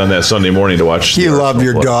McShane's on that Sunday morning to watch. You love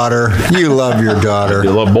your daughter. You love your daughter. You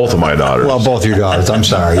love both of my daughters. Well, both your daughters. I'm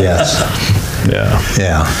sorry. Yes. Yeah.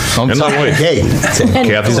 And my wife.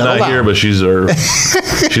 Kathy's not here, but she's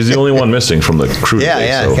the only one missing from the crew today.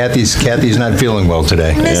 So. Kathy's not feeling well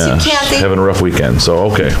today. Miss you, Kathy. Having a rough weekend.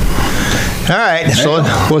 So okay. All right, so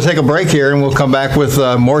we'll take a break here, and we'll come back with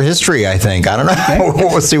more history, I think. I don't know.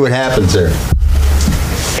 We'll see what happens there.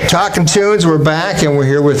 Talking Tunes, we're back, and we're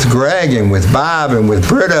here with Greg, and with Bob, and with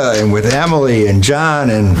Britta, and with Emily, and John,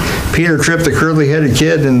 and Peter Tripp, the curly-headed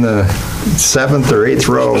kid in the 7th or 8th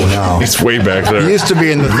row now. He's way back there. He used to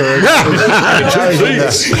be in the 3rd.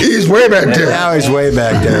 He's way back there. Now he's way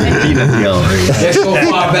back there. They're so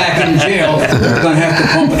far back in jail, we're going to have to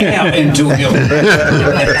pump air into him.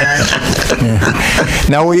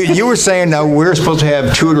 Now, you were saying now we're supposed to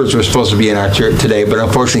have tutors were supposed to be in our church today, but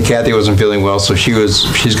unfortunately Kathy wasn't feeling well, so she's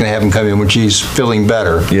going to have them come in when she's feeling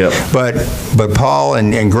better. Yep. But Paul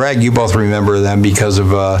and Greg, you both remember them because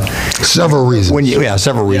of several reasons.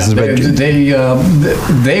 Several reasons.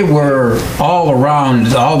 They were all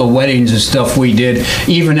around all the weddings and stuff we did,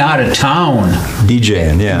 even out of town.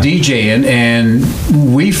 DJing, and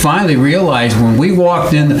we finally realized when we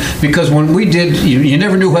walked in, because when we did, you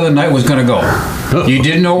never knew where the night was going to go. You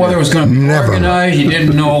didn't know whether it was going to be organized. You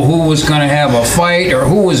didn't know who was going to have a fight or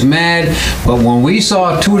who was mad. But when we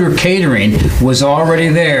saw Tudor Catering was already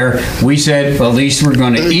there, we said, at least we're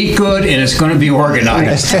going to eat good and it's going to be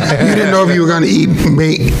organized. You didn't know if you were going to eat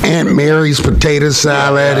Aunt Mary's potato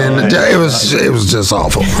salad, and it was just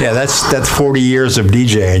awful. Yeah, that's 40 years of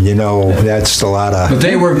DJing. You know, that's a lot of.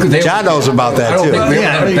 But John knows about that too. I don't think we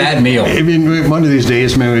had a bad meal. I mean, one of these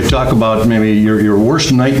days, maybe we talk about maybe your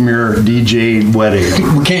worst nightmare DJ wedding.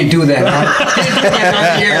 We can't do that.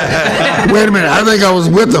 Wait a minute, I think I was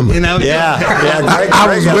with them. Greg I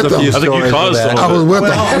was with them. I think you caused them. I was with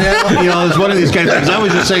them. It's one of these kind of things. I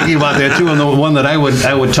was just thinking about that too, and the one that I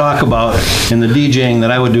would talk about in the DJing that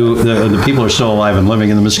I would do. The people are still alive and living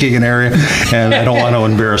in the Muskegon area, and I don't want to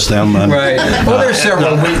embarrass them. Right. Well, there's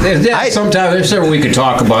several. Sometimes there's several we could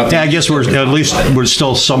talk about. Yeah, I guess we're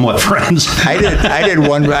still somewhat friends. I did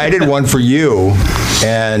one for you,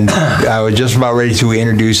 and I was just about ready to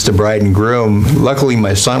introduce the bride and groom. Luckily,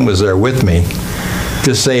 my son was there with me.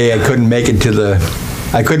 Just say I couldn't make it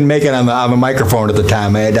on the microphone at the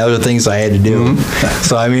time. I had other things I had to do.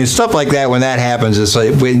 So I mean, stuff like that. When that happens, it's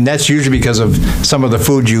like that's usually because of some of the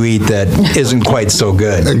food you eat that isn't quite so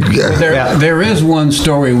good. There is one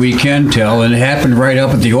story we can tell, and it happened right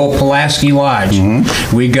up at the old Pulaski Lodge.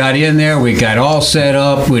 We got in there, we got all set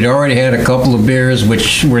up. We'd already had a couple of beers,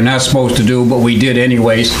 which we're not supposed to do, but we did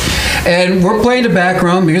anyways. And we're playing the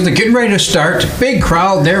background because they're getting ready to start. Big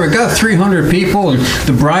crowd there. We got 300 people, and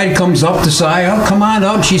the bride comes up to say, "Oh, come on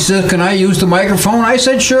up." She says, "Can I use the microphone?" I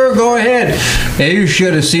said, "Sure, go ahead." And you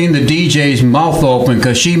should have seen the DJ's mouth open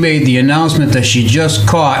because she made the announcement that she just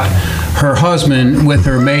caught her husband with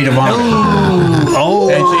her maid of honor.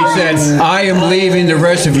 And she said, "I am leaving. The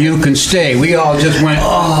rest of you can stay." We all just went,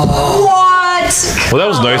 "What?" Well, that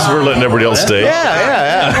was nice. We're letting everybody else stay.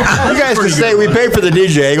 Yeah. You guys can stay. We pay for the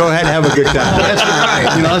DJ. Go ahead and have a good time. That's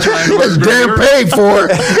right. That's right. It's damn paid for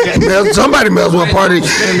it. Somebody may as well party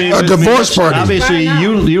a divorce party. Obviously,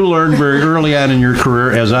 you learned very early on in your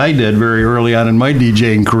career, as I did very early on in my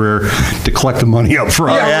DJing career, to collect the money up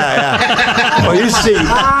front. Yeah. Well, you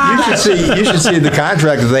should see the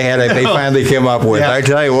contract that they had. They finally came up with. I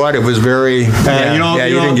tell you what, it was very. You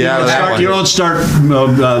didn't get out of that one. You don't start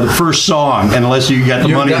the first song unless you got the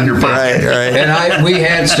money in your pocket. Right. And we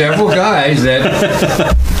had several guys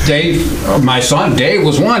that Dave, my son Dave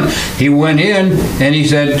was one. He went in and he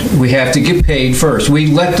said, "We have to get paid first." We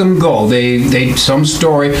let them go. They some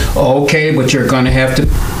story. Okay, but you're going to have to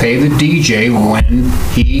pay the DJ when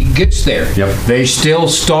he gets there. Yep. They still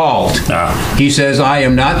stalled. He says, "I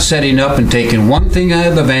am not setting up and taking one thing out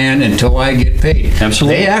of the van until I get paid."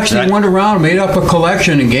 Absolutely. They actually went around, made up a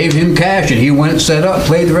collection, and gave him cash, and he went and set up,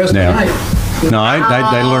 played the rest of the night. No,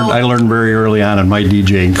 I learned very early on in my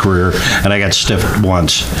DJing career, and I got stiffed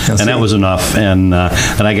once, and that was enough. And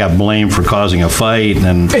I got blamed for causing a fight,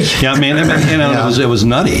 and it was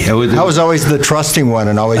nutty. I was always the trusting one,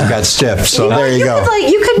 and always got stiffed. So there you go.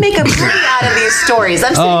 You could make a movie out of these stories.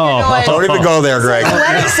 I'm sitting here going, don't even go there, Greg. The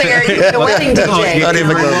wedding singer, the wedding DJ. Don't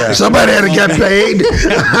even go there. Somebody had to get paid.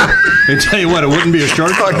 I tell you what, it wouldn't be a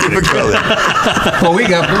short. Don't even go there. Well, we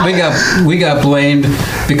got blamed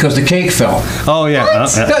because the cake fell. Oh yeah,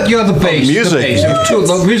 the bass. Music.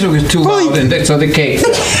 The music was too loud, and so the cake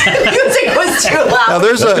fell. The music was too loud. Now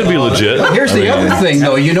That could be legit. Here's the other thing,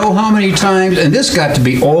 though. You know how many times, and this got to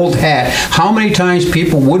be old hat, how many times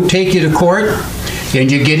people would take you to court?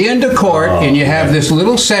 And you get into court, and you have this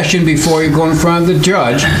little session before you go in front of the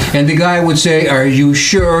judge, and the guy would say, "Are you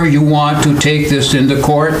sure you want to take this into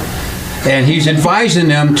court?" And he's advising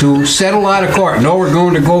them to settle out of court. No, we're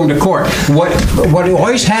going to go into court. What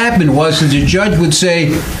always happened was that the judge would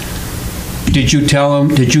say, "Did you tell him?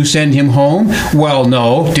 Did you send him home?" "Well,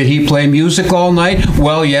 no." "Did he play music all night?"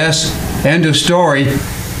 "Well, yes." End of story.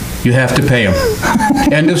 You have to pay him.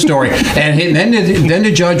 End of story. And then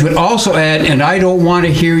the judge would also add, "And I don't want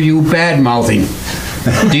to hear you bad-mouthing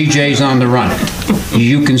DJs on the run.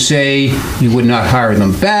 You can say you would not hire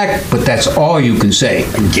them back, but that's all you can say."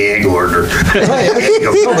 Gag order.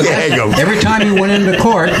 Every time you went into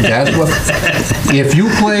court, that's what. If you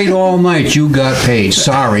played all night, you got paid.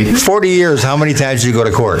 Sorry. 40 years, how many times did you go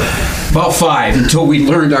to court? About 5, until we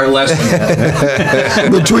learned our lesson.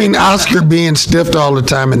 Between Oscar being stiffed all the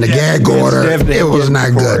time and the gag order, it was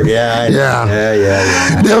not good. Yeah.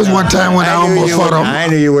 There was one time when I almost fought I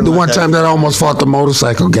almost fought the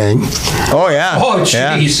motorcycle gang. Oh yeah. Oh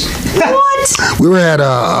jeez. What? We were at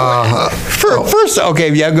a first.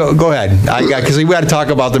 Okay, yeah. Go ahead. Because we got to talk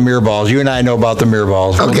about the mirror balls. You and I know about the mirror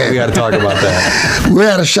balls. Okay. We got to talk about that. We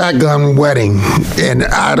had a shotgun wedding, and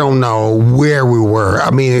I don't know where we were. I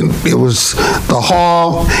mean, it was the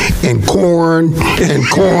hall and corn and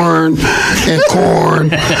corn and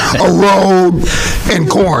corn, a road and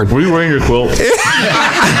corn. Were you wearing your quilt?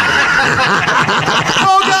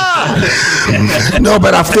 No,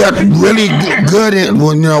 but I felt really good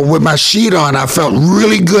with my sheet on. I felt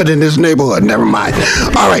really good in this neighborhood. Never mind.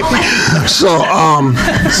 All right.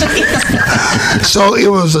 So it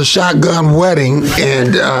was a shotgun wedding,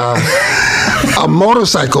 and a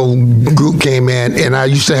motorcycle group came in, and I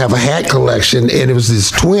used to have a hat collection, and it was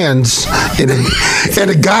these twins, and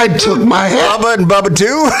the guy took my hat. Bubba and Bubba 2?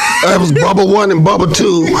 It was Bubba 1 and Bubba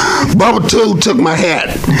 2. Bubba 2 took my hat.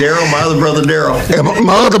 Daryl, my other brother Daryl. And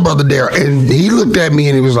my other brother Daryl. And he looked at me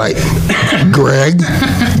and he was like, Greg,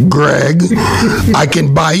 I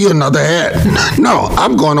can buy you another hat. No,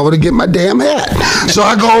 I'm going over to get my damn hat. So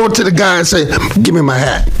I go over to the guy and say, give me my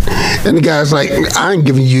hat. And the guy's like, I ain't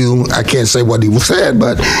giving you, I can't say what he said,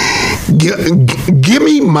 but give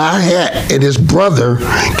me my hat. And his brother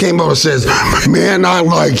came over and says, man, I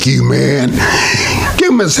like you, man. Give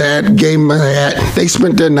him his hat, gave him a hat. They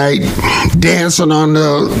spent their night dancing on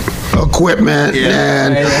the equipment,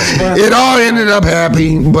 and it all ended up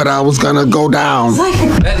happy, but I was going to go down.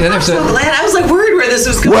 I'm so glad. I was like worried where this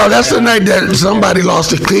was going. Well, that's the night that somebody lost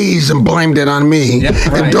the keys and blamed it on me.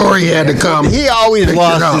 And Dory had to come. He always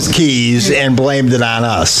lost his keys and blamed it on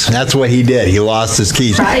us. That's what he did. He lost his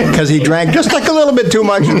keys because he drank just like a little bit too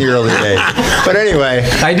much in the early days. But anyway.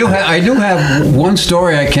 I do have one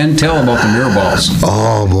story I can tell about the mirror balls.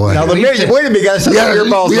 Oh, boy. Now, wait a minute. We got to set the mirror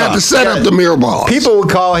balls We had to set up the mirror balls. People would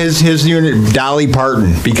call his unit Dolly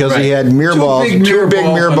Parton because he had mirror balls, two big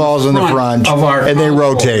mirror balls in the front, and they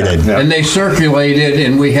rotated. And they circulated,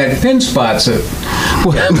 and we had pin spots.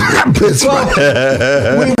 Pin spots.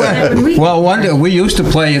 Well, one day we used to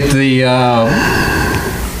play at the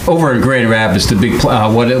over in Grand Rapids, the big,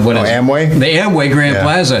 what is Amway? The Amway Grand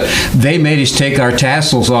Plaza. They made us take our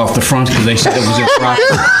tassels off the front because they said it was improper.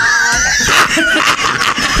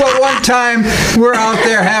 But one time, we're out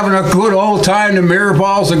there having a good old time, the mirror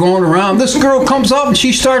balls are going around. This girl comes up and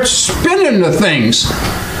she starts spinning the things.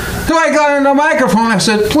 So I got on the microphone, I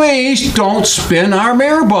said, please don't spin our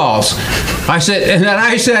mirror balls. I said,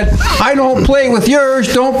 I don't play with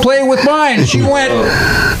yours, don't play with mine. And she went,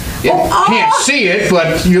 can't see it,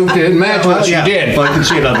 but you can imagine what she did. Well, I can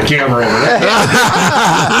see it on the camera over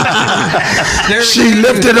there. She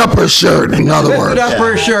lifted up her shirt, in other words. Lifted up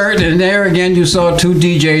her shirt, and there again you saw two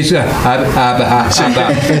DJs.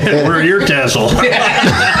 Where are your tassels?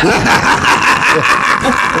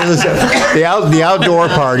 The outdoor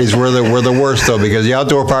parties were the worst though, because the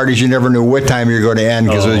outdoor parties you never knew what time you were going to end,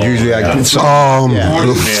 because it was usually like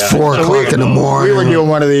 4 o'clock in the morning. We were doing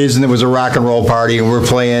one of these, and it was a rock and roll party, and we're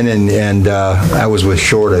playing, and I was with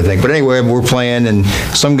Short, I think. But anyway, we're playing, and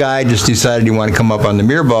some guy just decided he wanted to come up on the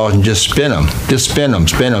mirror balls and just spin them.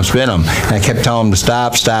 And I kept telling him to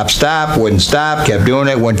stop, wouldn't stop, kept doing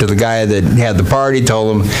it, went to the guy that had the party,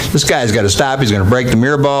 told him, this guy's got to stop, he's going to break the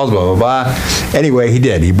mirror balls, blah, blah, blah. Anyway, he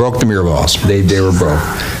did. He broke the mirror balls. They were broke.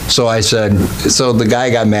 So I said, so the guy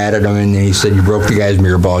got mad at him, and he said, you broke the guy's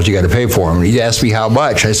mirror balls, you got to pay for them. And he asked me how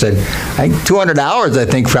much. I said, $200, I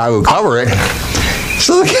think, probably would cover it.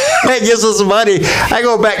 So the guy gives us the money. I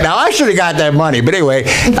go back. Now, I should have got that money. But anyway,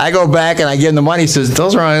 I go back and I give him the money. He says,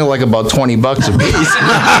 those are only like about $20 a piece.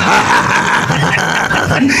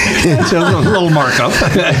 It's a little markup.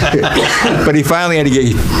 But he finally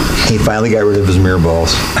got rid of his mirror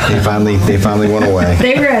balls. They finally went away.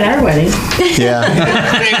 They were at our wedding. Yeah.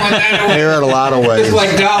 They were at a lot of weddings. Just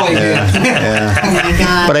like Dolly did. Yeah. Oh my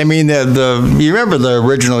God. But I mean, you remember the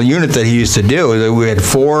original unit that he used to do? We had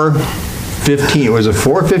 4 was it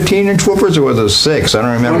 4 15-inch woofers, or was it 6? I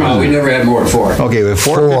don't remember. No, we never had more than 4. Okay, we had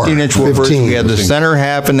 4 15-inch woofers. We had the center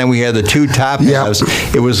half, and then we had the 2 top halves.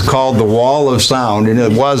 It was called the Wall of Sound, and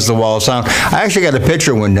it was the Wall of Sound. I actually got a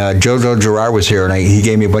picture when Jojo Girard was here, and he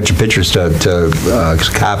gave me a bunch of pictures to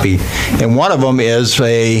copy. And one of them is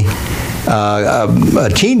a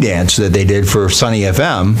teen dance that they did for Sunny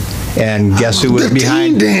FM, and guess who was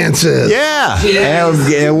behind? Teen dances. Yeah. And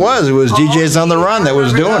it was DJs on the Run that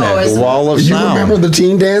was doing it. The Wall of Sound. You remember the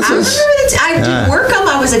teen dances? I did work them.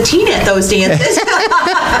 I was a teen at those dances.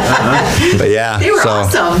 But yeah, they were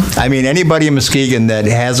awesome. I mean, anybody in Muskegon that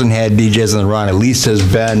hasn't had DJs on the Run at least has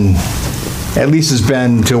been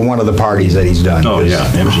to one of the parties that he's done. Oh,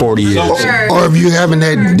 yeah. 40 years. Or if you haven't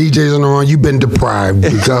had DJs on the Run, you've been deprived,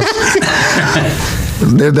 because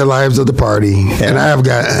they're the lives of the party. Yeah. And I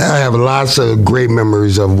have lots of great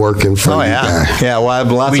memories of working for you guys. Yeah, well, I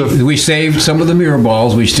have lots of... We saved some of the mirror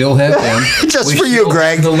balls. We still have them. Just for you,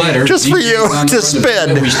 Greg. The letter. Just for you to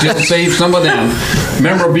spin. We still save some of them.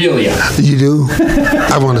 Memorabilia. You do?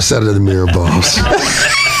 I want a set of the mirror balls.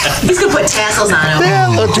 He's going to put tassels on them. Yeah,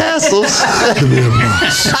 little tassels. The mirror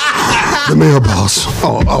balls. The mirror balls.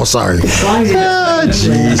 Oh, sorry. Oh,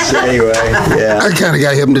 jeez. Anyway, yeah. I kind of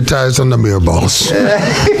got hypnotized on the mirror balls.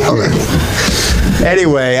 Okay.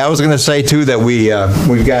 Anyway, I was going to say, too, that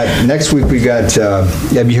next week we got,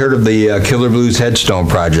 have you heard of the Killer Blues Headstone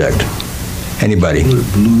Project? Anybody?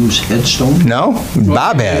 Blues Headstone? No?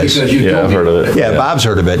 Bob has. Yeah, I've heard of it. Yeah, Bob's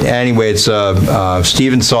heard of it. Anyway, it's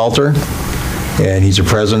Stephen Salter, and he's the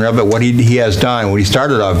president of it. What he has done, what he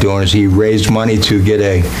started off doing, is he raised money to get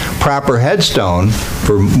a proper headstone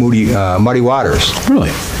for Muddy Waters.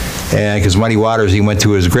 Really? And because Muddy Waters, he went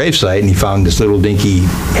to his gravesite and he found this little dinky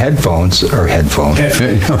headstone,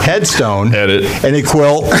 and a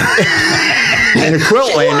quilt. And a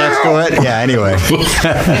quilt laying next to it. Yeah, anyway.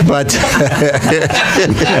 But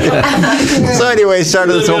so anyway,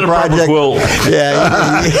 started this whole project.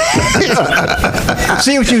 Yeah.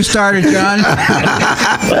 See what you started, John?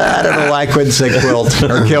 I don't know why I couldn't say quilt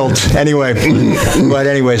or kilt. Anyway,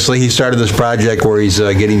 so he started this project where he's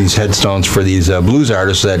getting these headstones for these blues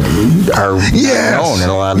artists that are known in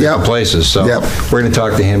a lot of different places. So we're going to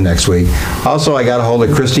talk to him next week. Also, I got a hold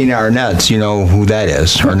of Christina Arnotts. You know who that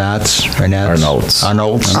is? Arnotts. Arnotts.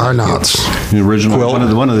 The original,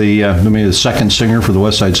 one of the second singer for the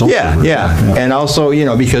West Side Soul. Yeah. And also,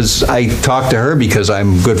 because I talked to her because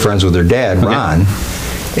I'm good friends with her dad, Ron.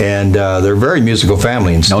 And they're a very musical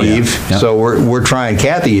family, and Steve. So we're trying,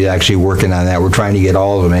 Kathy is actually working on that. We're trying to get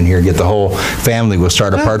all of them in here, get the whole family. We'll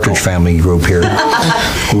start a Partridge Family group here.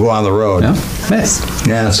 We'll go on the road.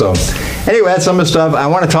 Yeah, so anyway, that's some of the stuff. I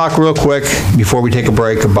want to talk real quick before we take a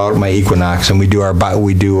break about my Equinox, and we do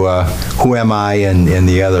Who Am I and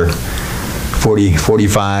the other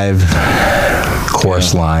 45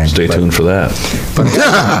 course line. Stay tuned for that. But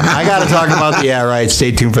I got to talk about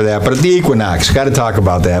stay tuned for that. But at the Equinox, got to talk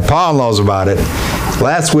about that. Paul knows about it.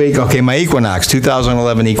 Last week, my Equinox,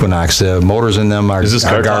 2011 Equinox, the motors in them are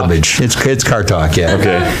garbage. It's car talk, yeah.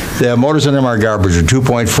 Okay. The motors in them are garbage. They're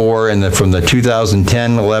 2.4, and from the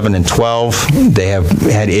 2010, 11, and 12, they have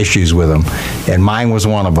had issues with them. And mine was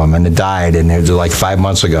one of them, and it died, and it was like 5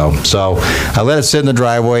 months ago. So I let it sit in the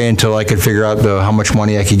driveway until I could figure out how much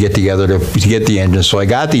money I could get together to get the engine. So I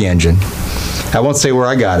got the engine. I won't say where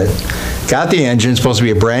I got it. Got the engine. It's supposed to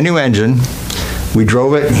be a brand new engine. We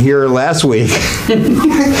drove it here last week.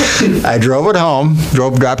 I drove it home,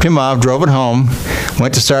 dropped him off, drove it home,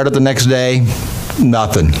 went to start it the next day,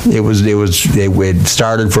 nothing. It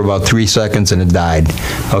started for about 3 seconds and it died.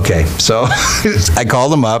 Okay, so I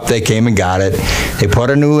called them up, they came and got it. They put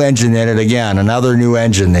a new engine in it again, another new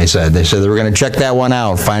engine, they said. They said they were going to check that one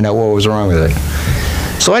out, find out what was wrong with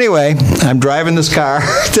it. So anyway, I'm driving this car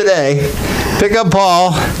today, pick up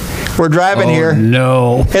Paul. We're driving here.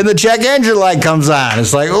 No. And the check engine light comes on.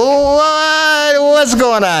 It's like, what's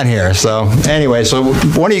going on here? So anyway,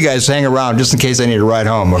 one of you guys hang around just in case I need a ride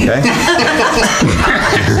home, okay?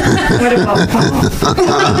 What about Paul?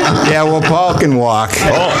 Yeah, well, Paul can walk.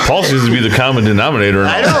 Paul seems to be the common denominator.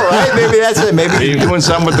 I know, right? Maybe that's it. Maybe he's doing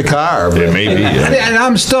something with the car. But. It may be. Yeah. And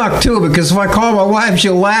I'm stuck, too, because if I call my wife,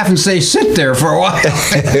 she'll laugh and say, sit there for a while.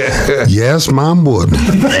 Yes, Mom would.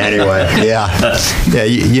 Anyway, yeah,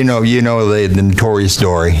 you know the notorious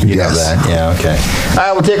story. You know that. Yeah, okay. All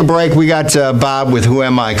right, we'll take a break. We got Bob with Who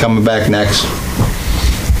Am I coming back next.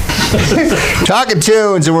 Talking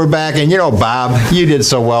Tunes, and we're back. And Bob, you did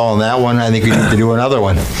so well on that one. I think we need to do another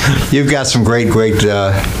one. You've got some great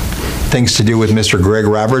things to do with Mr. Greg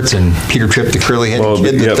Roberts and Peter Tripp, the curly-headed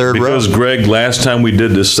kid, the third row. Because Greg, last time we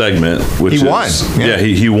did this segment, which he won.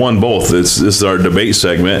 He won both. This is our debate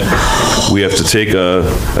segment. We have to take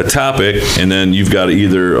a topic, and then you've got to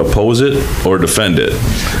either oppose it or defend it.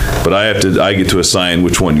 But I get to assign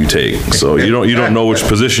which one you take. So you don't know which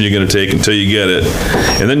position you're going to take until you get it,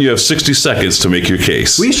 and then you have 60 seconds to make your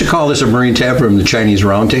case. We used to call this a Marine Tap Room, the Chinese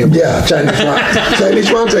Round Table. Yeah,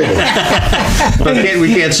 Chinese Round Table. But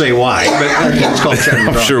we can't say why. But it's called Chinese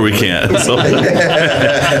I'm sure we can. So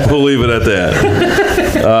we'll leave it at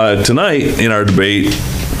that. Tonight in our debate,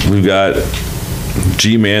 we've got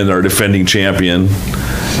G-Man, our defending champion.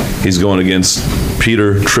 He's going against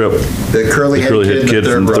Peter Tripp, the curly-headed kid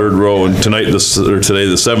from third row. And today, the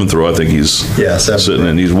seventh row, I think he's sitting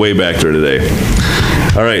in. He's way back there today.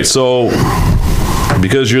 All right, so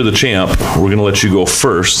because you're the champ, we're going to let you go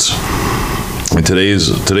first. And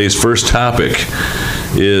today's first topic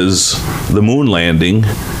is the moon landing,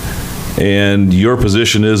 and your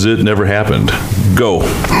position is it never happened. Go.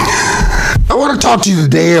 I want to talk to you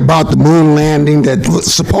today about the moon landing that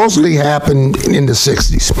supposedly happened in the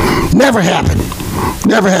 60s. Never happened.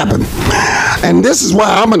 Never happened. And this is why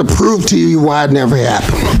I'm going to prove to you why it never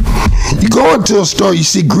happened. You go into a store, you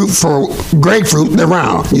see grapefruit, they're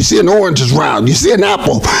round. You see an orange is round. You see an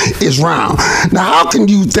apple is round. Now, how can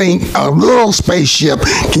you think a little spaceship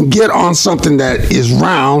can get on something that is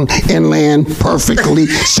round and land perfectly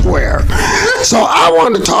square? So I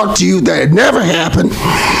want to talk to you that it never happened.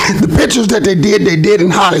 The pictures that they did in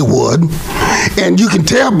Hollywood, and you can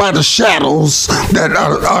tell by the shadows that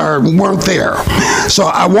weren't there. So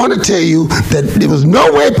I want to tell you that there was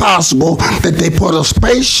no way possible that they put a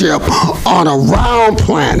spaceship on a round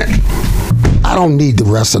planet. I don't need the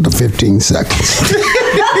rest of the 15 seconds.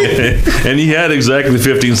 And he had exactly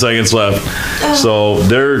 15 seconds left. So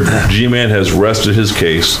there, G-Man has rested his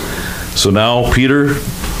case. So now, Peter,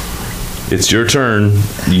 it's your turn.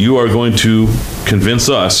 You are going to convince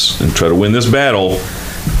us and try to win this battle,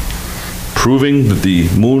 proving that the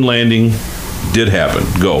moon landing did happen.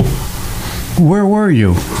 Go. Where were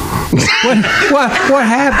you? What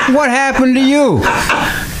happened to you?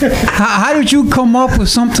 How did you come up with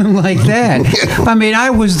something like that? I mean, I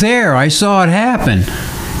was there. I saw it happen.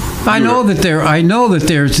 I know that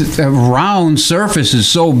there's a round surface is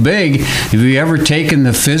so big. Have you ever taken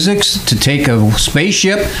the physics to take a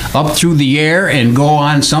spaceship up through the air and go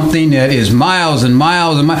on something that is miles and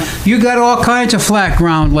miles and miles? You got all kinds of flat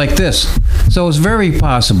ground like this. So it's very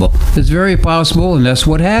possible. It's very possible, and that's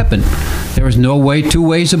what happened. There was no way, two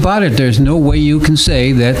ways about it. There's no way you can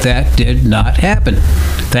say that that did not happen.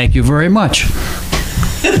 Thank you very much.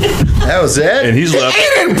 That was it. And he's left. He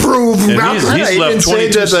didn't prove. He's left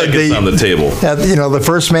 22 seconds on the table. The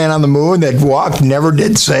first man on the moon that walked never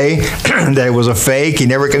did say that it was a fake. He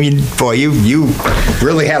never. I mean, boy, you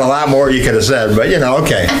really had a lot more you could have said, but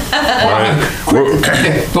okay.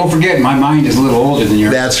 Don't forget, my mind is a little older than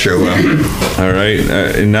yours. That's true. All right.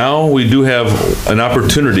 And now we do have an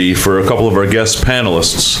opportunity for a couple of our guest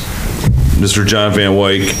panelists, Mr. John Van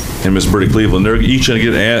Wyck and Miss Bertie Cleveland. They're each going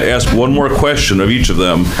to get asked one more question of each of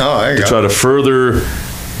them to try to further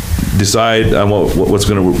decide on what's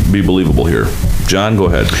going to be believable here. John, go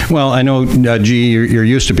ahead. Well, I know, G, you're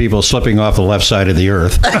used to people slipping off the left side of the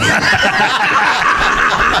earth.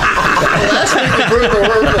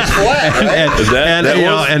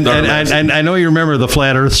 And I know you remember the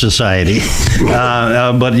Flat Earth Society,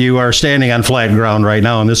 but you are standing on flat ground right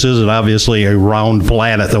now, and this isn't obviously a round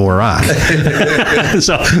planet that we're on.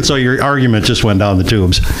 so your argument just went down the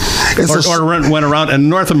tubes, or went around. In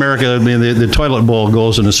North America, I mean, the toilet bowl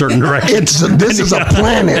goes in a certain direction. This is a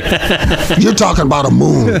planet. You're talking about a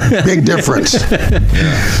moon. Big difference.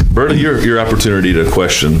 Berta, your opportunity to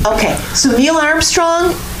question. Okay, so Neil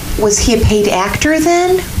Armstrong, was he a paid actor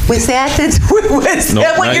then? Was that what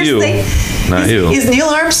you're saying? Not you. Is Neil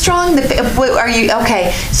Armstrong are you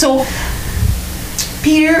okay? So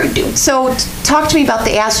Peter, talk to me about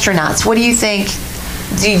the astronauts. What do you think?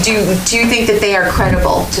 Do you think that they are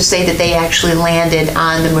credible to say that they actually landed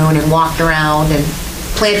on the moon and walked around and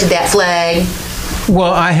planted that flag?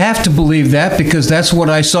 Well, I have to believe that because that's what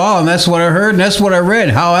I saw and that's what I heard and that's what I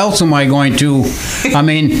read. How else am I going to? I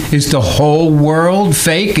mean, is the whole world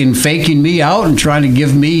fake and faking me out and trying to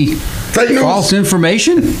give me false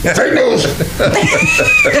information? Fake news.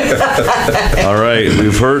 All right,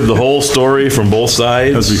 we've heard the whole story from both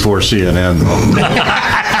sides. That was before CNN.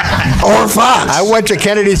 Or Fox. I went to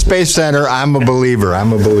Kennedy Space Center. I'm a believer.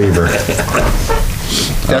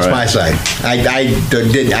 That's my side.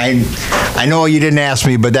 I know you didn't ask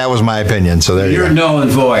me, but that was my opinion. So there you go. You're null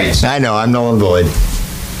and void. I know, I'm null and void.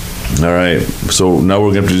 All right. So now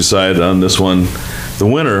we're going to decide on this one, the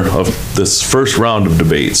winner of this first round of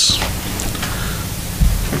debates.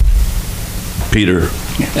 Peter.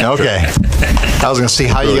 Okay. I was going to see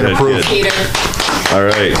how you're going to prove. Peter. All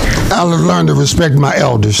right. I'll learn to respect my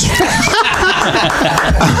elders.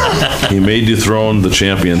 He may dethrone the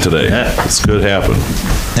champion today. This could happen.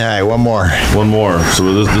 All right, one more.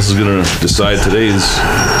 So this is going to decide today's.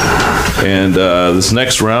 And this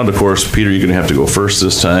next round, of course, Peter, you're going to have to go first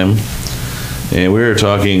this time. And we're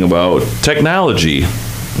talking about technology.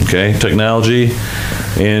 Okay, technology.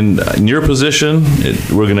 And in your position,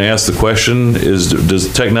 we're going to ask the question, does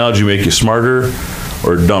technology make you smarter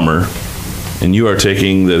or dumber? And you are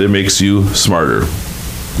taking that it makes you smarter.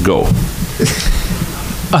 Go.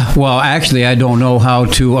 Well, actually, I don't know how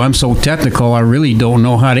to. I'm so technical, I really don't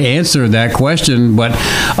know how to answer that question. But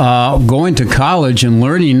going to college and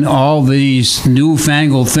learning all these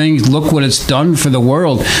newfangled things, look what it's done for the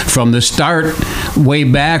world. From the start, way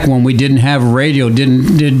back when we didn't have radio,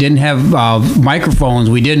 didn't have microphones,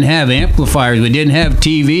 we didn't have amplifiers, we didn't have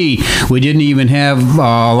TV, we didn't even have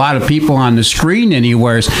a lot of people on the screen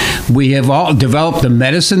anywhere. We have all developed the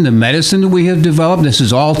medicine that we have developed. This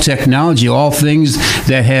is all technology, all things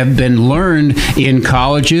that have been learned in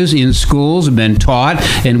colleges, in schools, have been taught,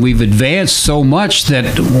 and we've advanced so much that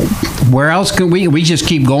where else can we just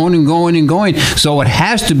keep going and going and going. So it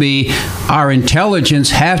has to be our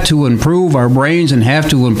intelligence have to improve, our brains, and have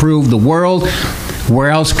to improve the world.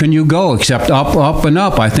 Where else can you go except up, up, and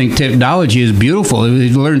up? I think technology is beautiful.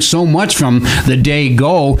 We've learned so much from the day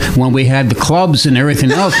go when we had the clubs and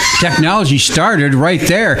everything else. Technology started right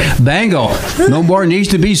there. Bango. No more needs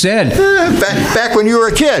to be said. Back when you were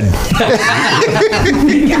a kid.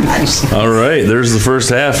 All right, there's the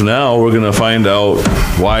first half. Now we're going to find out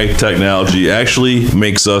why technology actually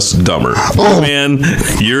makes us dumber. Oh, man,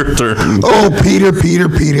 your turn. Oh,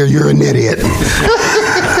 Peter, you're an idiot.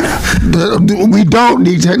 We don't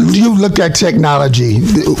need to. You look at technology.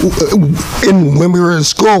 When we were in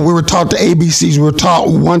school, we were taught the ABCs. We were taught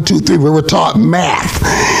 1, 2, 3. We were taught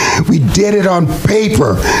math. We did it on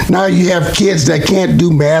paper. Now you have kids that can't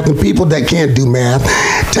do math and people that can't do math.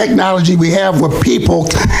 Technology we have where people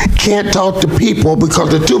can't talk to people because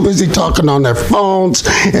they're too busy talking on their phones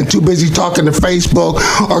and too busy talking to Facebook,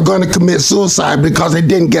 or going to commit suicide because they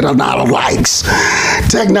didn't get a lot of likes.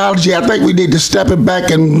 technology, I think we need to step it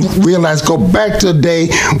back and realize, go back to the day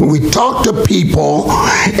when we talked to people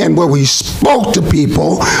and where we spoke to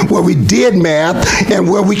people, where we did math, and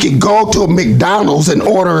where we could go to a McDonald's and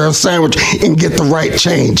order a sandwich and get the right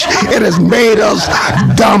change. It has made us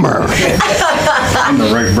dumber. And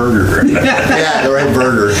the right burger. Yeah, the right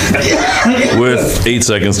burger. With 8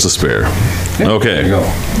 seconds to spare. Okay.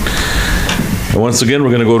 Once again, we're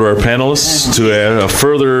going to go to our panelists to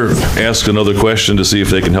further ask another question to see if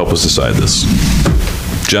they can help us decide this.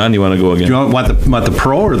 John, you want to go again? Do you want the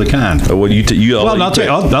pro or the con? I'll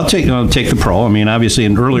take the pro. I mean, obviously,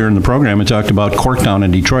 earlier in the program, I talked about Corktown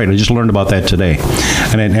in Detroit. I just learned about that today,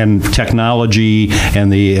 and technology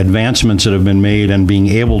and the advancements that have been made and being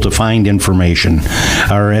able to find information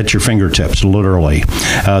are at your fingertips, literally.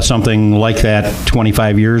 Something like that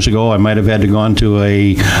 25 years ago, I might have had to gone to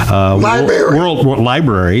a world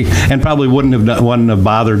library and probably wouldn't have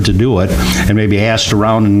bothered to do it, and maybe asked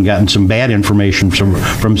around and gotten some bad information from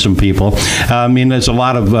some people. I mean, there's a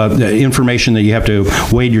lot of information that you have to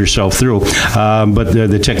wade yourself through. But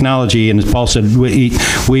the technology, and as Paul said,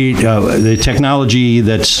 the technology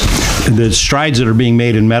the strides that are being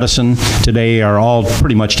made in medicine today are all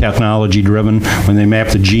pretty much technology driven. When they map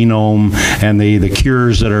the genome and the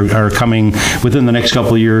cures that are coming within the next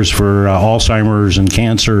couple of years for Alzheimer's and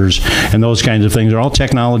cancers and those kinds of things are all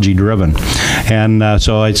technology driven. And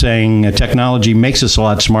so I'm saying technology makes us a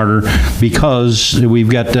lot smarter because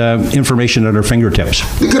we've got information at our fingertips.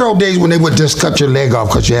 The good old days when they would just cut your leg off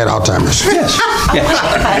because you had Alzheimer's. Yes.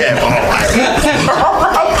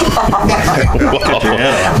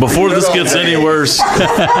 Well, before this gets any worse,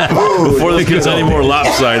 before this gets any more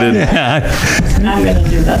lopsided. I'm going to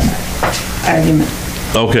do that argument.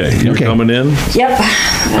 Okay, you're coming in? Yep.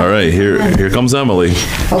 All right, here comes Emily.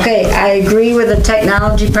 Okay, I agree with the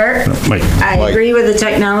technology part. I agree with the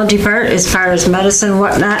technology part as far as medicine and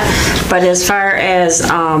whatnot, but as far as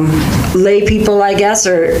lay people, I guess,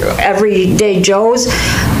 or everyday Joes,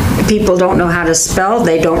 people don't know how to spell,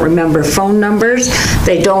 they don't remember phone numbers,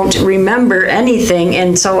 they don't remember anything,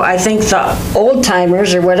 and so I think the old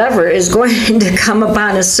timers or whatever is going to come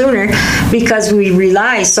upon us sooner because we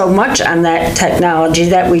rely so much on that technology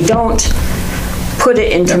that we don't put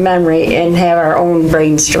it into memory and have our own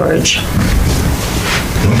brain storage.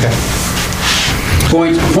 Okay.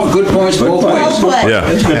 Good points, both ways. Yeah.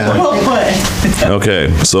 Okay,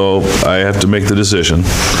 so I have to make the decision.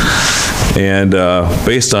 And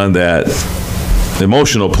based on that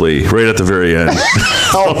emotional plea right at the very end,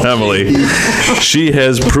 Emily, she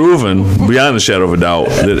has proven beyond a shadow of a doubt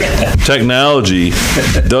that technology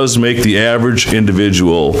does make the average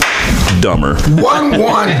individual dumber.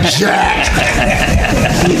 1-1, Jack.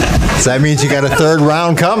 So that means you got a third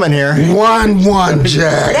round coming here. 1-1,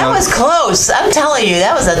 Jack. That was close. I'm telling you,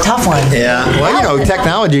 that was a tough one. Yeah. Well,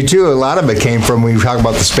 technology, too, a lot of it came from, when we talk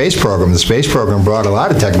about the space program. The space program brought a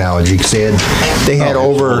lot of technology because they had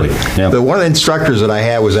one of the instructors that I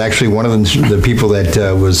had was actually one of the people that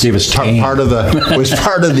was part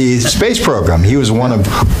of the space program. He was one of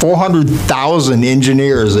 400,000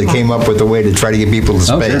 engineers that came up with a way to try to get people to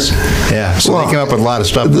space. Yeah. So they came up with a lot of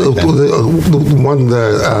stuff.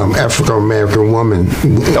 The African-American woman.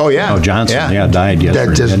 Oh, Johnson. Yeah, died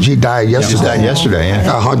yesterday. She died yesterday. She died yesterday,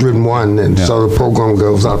 101, and so the program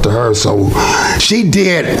goes out to her. So she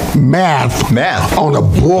did math on a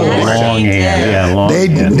board.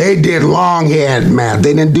 Longhand. They did longhand math.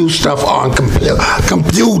 They didn't do stuff on computers.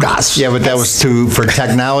 Yeah, but that was for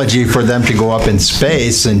technology for them to go up in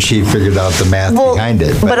space, and she figured out the math behind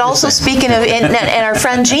it. But also speaking of, and our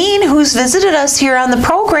friend Jean, who's visited us here on the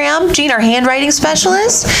program, Jean, our handwriting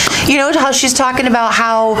specialist, you know how she's talking about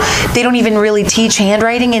how they don't even really teach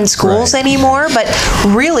handwriting in schools anymore, but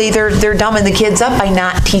really they're dumbing the kids up by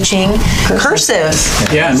not teaching cursive.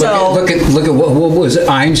 Yeah, and look at what was it,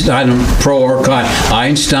 Einstein, pro or con?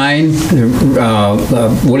 Einstein,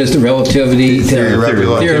 what is the relativity theory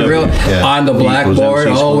on the blackboard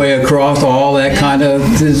all the way across, all that kind of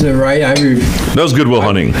is right. That was Good Will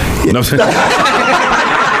Hunting.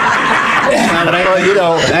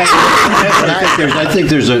 I think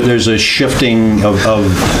there's a shifting of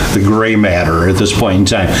the gray matter at this point in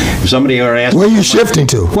time. If somebody are asking, where are you shifting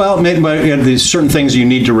to? Well, there's certain things you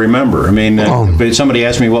need to remember. I mean, if somebody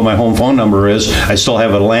asked me what my home phone number is, I still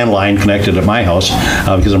have a landline connected at my house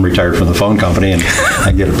because I'm retired from the phone company and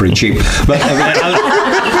I get it pretty cheap. But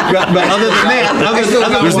other than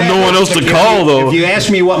that, there's no one else to call, though. If you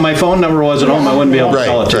asked me what my phone number was at home, I wouldn't be able to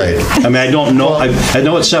tell it to you. I mean, I don't know. I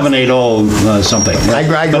know it's 780 something. I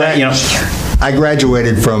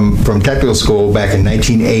graduated from technical school back in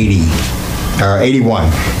 1980.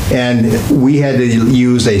 81. And we had to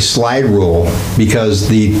use a slide rule because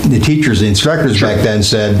the teachers, the instructors back then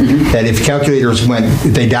said that if calculators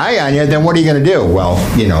if they die on you, then what are you going to do? Well,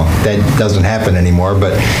 that doesn't happen anymore,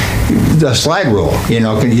 but the slide rule,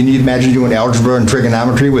 can you imagine doing algebra and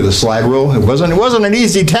trigonometry with a slide rule? It wasn't an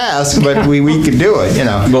easy task, but we could do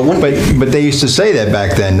it, But they used to say that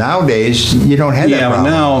back then. Nowadays, you don't have that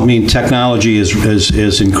problem. Yeah, now, technology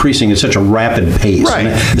is increasing at such a rapid pace. Right.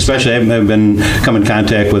 Especially, I've been come in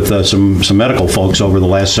contact with some medical folks over the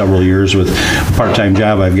last several years with a part-time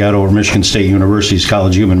job I've got over Michigan State University's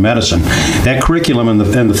College of Human Medicine. That curriculum in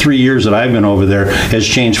the 3 years that I've been over there has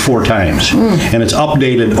changed 4 times. And it's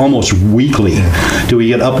updated almost weekly. Do we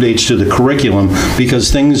get updates to the curriculum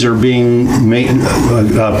because things are being made,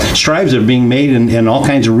 strides are being made in all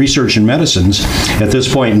kinds of research in medicines at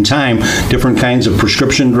this point in time, different kinds of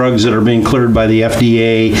prescription drugs that are being cleared by the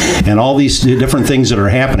FDA and all these different things that are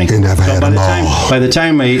happening. So by the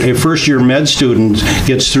time a first-year med student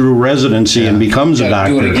gets through residency and becomes a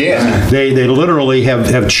doctor, they literally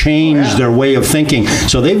have changed their way of thinking.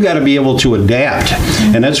 So they've got to be able to adapt.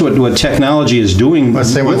 And that's what technology is doing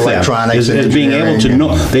with that, is being able to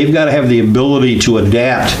know. They've got to have the ability to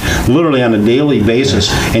adapt literally on a daily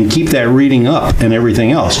basis and keep that reading up and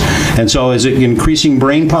everything else. And so is it increasing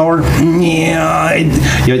brain power? Yeah,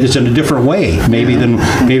 it's in a different way maybe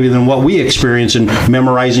than what we experience in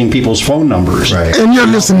memorizing people's phone numbers. Right. And you're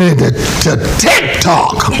listening to Tech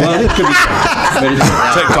Talk. Well, it could be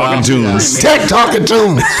Tech Talking Tunes. Tech Talking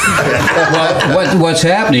Tunes. Well, what's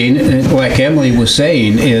happening, like Emily was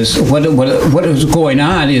saying, is what is going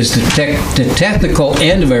on is the technical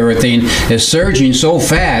end of everything is surging so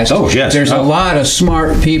fast. Oh, yes. There's a lot of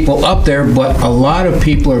smart people up there, but a lot of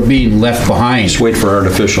people are being left behind. Just wait for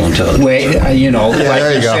artificial intelligence. Like you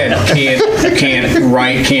said, can't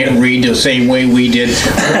write, can't read the same way we did.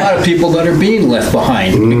 A lot of people that are being left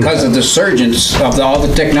behind because of the surgence of all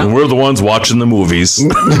the technology. And we're the ones watching the movies.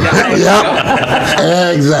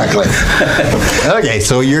 Yeah, exactly. Okay,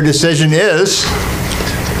 so your decision is?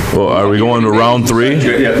 Well, are we going to round 3?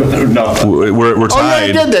 No. We're tied. Oh, yeah,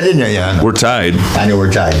 you did that, didn't you? Yeah. We're tied. I know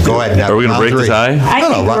we're tied. Go ahead. Are we going to break the tie? I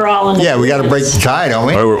think we're all in Yeah, we got to break the tie, don't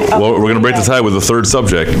we? All right, we're going to break the tie with the third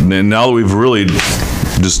subject. And now that we've really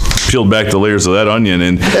just peeled back the layers of that onion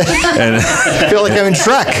and I feel like I'm in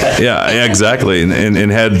Shrek. Yeah, exactly.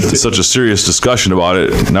 And had such a serious discussion about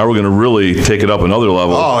it. Now we're going to really take it up another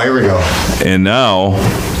level. Oh, here we go. And now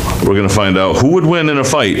we're going to find out who would win in a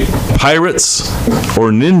fight, pirates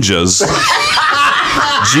or ninjas.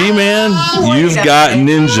 G-Man, you've got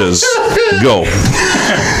ninjas. Go.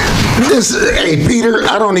 Hey, Peter,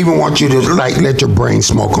 I don't even want you to let your brain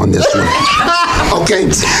smoke on this one. Okay,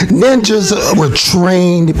 ninjas were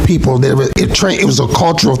trained people. It was a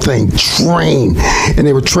cultural thing, trained, and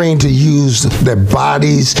they were trained to use their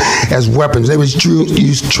bodies as weapons. They was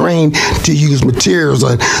trained to use materials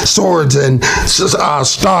and swords and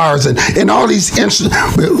stars and all these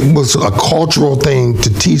instruments. It was a cultural thing to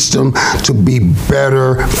teach them to be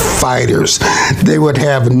better fighters. They would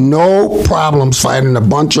have no problems fighting a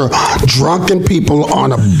bunch of drunken people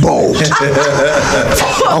on a boat.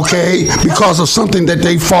 Okay, because of something that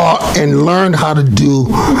they fought and learned how to do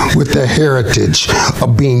with their heritage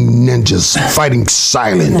of being ninjas, fighting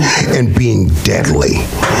silent and being deadly.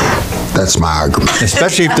 That's my argument.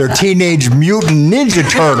 Especially if they're Teenage Mutant Ninja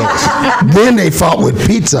Turtles. Then they fought with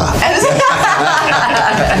pizza.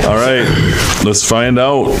 All right, let's find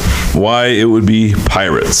out why it would be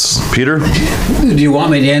pirates. Peter? Do you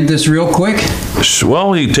want me to end this real quick?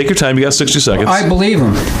 Well, you take your time. You got 60 seconds. I believe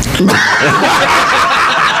him.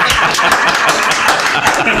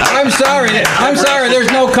 I'm sorry.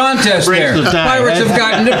 There's no contest there. Pirates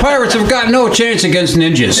have got no chance against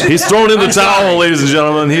ninjas. He's thrown in the towel, ladies and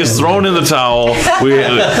gentlemen. He's thrown in the towel.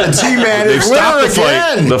 G-Man is stopped the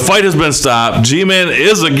fight. again. The fight has been stopped. G-Man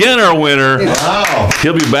is again our winner. Wow.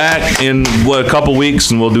 He'll be back in a couple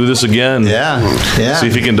weeks, and we'll do this again. Yeah. See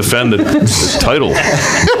if he can defend the title.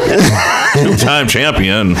 Two-time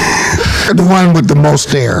champion. The one with the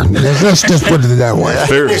most air. Let's just put it that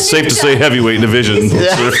way. Safe to say heavyweight division.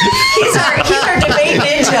 Yeah. He's our debate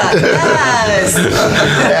ninja. Yes.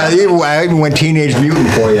 Yeah, I even went Teenage Mutant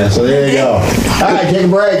for you. So there you go. All right, take a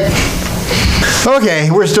break. Okay,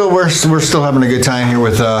 we're still having a good time here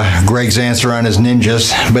with Greg's answer on his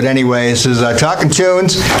ninjas. But anyway, this is Talking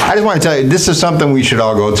Tunes. I just want to tell you, this is something we should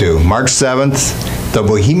all go to. March 7th. the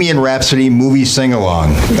Bohemian Rhapsody movie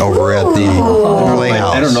sing-along over at the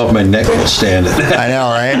Playhouse. I don't know if my neck will stand it. I know,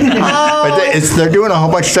 right? But they're doing a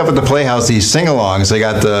whole bunch of stuff at the Playhouse, these sing-alongs. They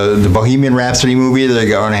got the Bohemian Rhapsody movie. They're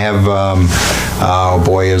going to have,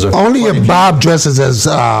 only if Bob dresses as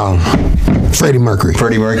Freddie Mercury.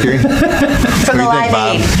 Freddie Mercury? From the Live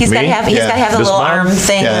Aid. He's got to have the little arm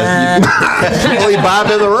thing. Only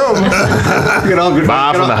Bob in the room.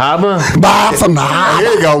 Bob from the Harbor? Bob from the Harbor.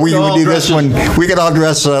 Here you go. We do this one. We could all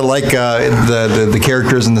dress like the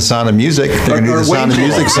characters in The Sound of Music. They're going to do The Sound of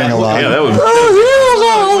Music sing-along. Yeah, that would...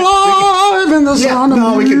 We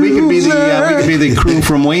could be the crew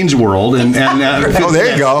from Wayne's World and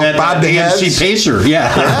there you go. Bob the AMC Pacer.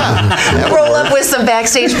 Yeah. Roll up with some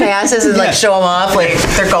backstage passes and like show them off like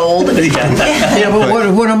they're gold. Yeah, but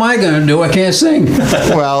what am I going to do? I can't sing.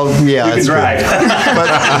 Well, yeah, you can drive.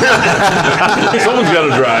 Someone's got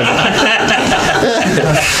to drive.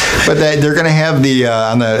 But they're going to have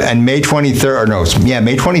on May 23rd.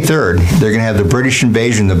 May 23rd. They're going to have the British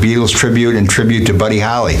Invasion, the Beatles tribute, and tribute to Buddy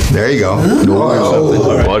Holly. There you go.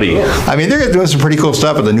 Buddy. I mean, they're doing some pretty cool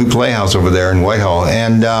stuff at the new Playhouse over there in Whitehall.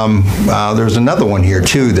 And there's another one here,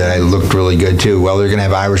 too, that looked really good, too. Well, they're going to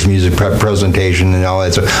have Irish music presentation and all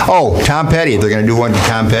that stuff. Oh, Tom Petty. They're going to do one to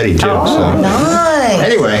Tom Petty, too. Nice.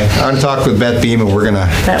 Anyway, I'm going to talk with Beth Beam, and we're going to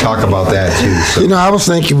talk about that, too. So. You know, I was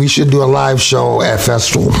thinking we should do a live show at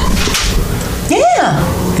Festival.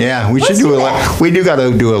 Yeah, we should do we do got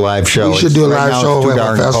to do a live show. We should do a live show at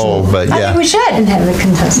a festival. Cold, but I think we should and have the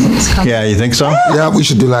contestants come. Yeah, you think so? Yeah, we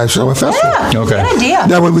should do a live show at Festival. Yeah, okay. Good idea.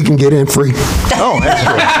 That way we can get in free. Oh, that's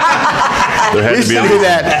good. We used to do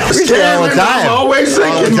that. We used to do that all the time. Always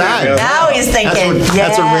thinking. Now he's thinking.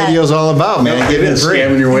 That's what radio's all all about, man. Get in free.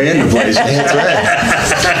 Scamming your way into places. That's right.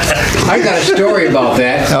 I got a story about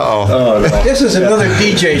that. Uh-oh. Oh, no. This is another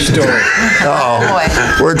DJ story. Uh-oh.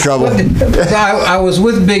 Boy. We're in trouble. I was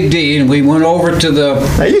with Big D, and we went over to the...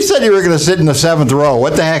 Now, you said you were going to sit in the 7th row.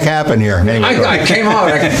 What the heck happened here? Anyway, I came out.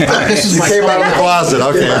 This is my came out of the closet.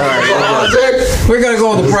 Okay, all right. We're going to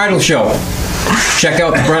go to the bridal show. Check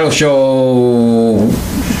out the bridal show.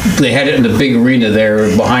 They had it in the big arena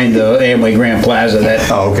there behind the Amway Grand Plaza.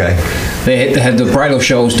 Oh, okay. They had the bridal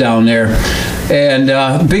shows down there.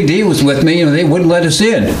 And Big D was with me, and they wouldn't let us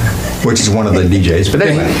in. Which is one of the DJs, but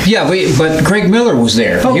anyway. Yeah, but Greg Miller was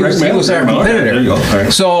there. He was our competitor. There you go.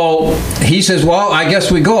 Right. So he says, well, I guess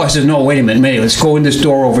we go. I said, no, wait a minute, let's go in this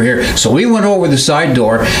door over here. So we went over the side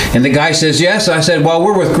door, and the guy says, yes. I said, well,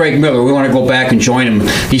 we're with Greg Miller. We want to go back and join him.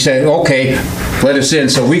 He said, okay, let us in.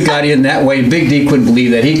 So we got in that way. Big D couldn't believe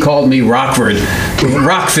that. He called me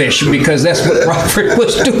Rockfish, because that's what Rockford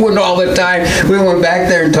was doing all the time. We went back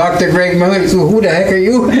there and talked to Greg Miller. He said, who the heck are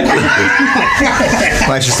you?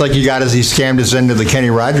 Well, it's just like you got as he scammed us into the Kenny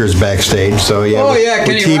Rogers backstage. So yeah,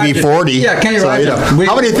 Kenny TV40. Rogers. Yeah, Kenny Rogers.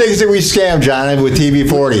 How many things did we scam, John, with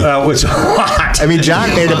TV40? It was a lot. I mean, John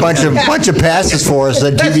made a bunch of passes for us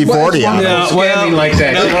at TV40 on us. Like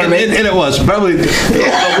that. And it was probably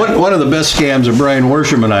one of the best scams that Brian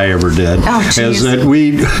Worsham and I ever did. Is that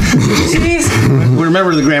we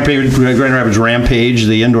remember the Grand Rapids Rampage,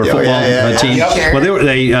 the indoor football team. Yep. Well,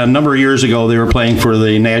 they a number of years ago they were playing for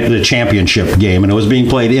the championship game, and it was being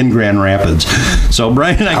played in Grand Rapids. So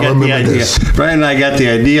Brian and I got the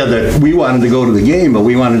idea that we wanted to go to the game, but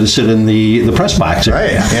we wanted to sit in the press box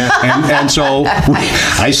area. Right. Yeah. And so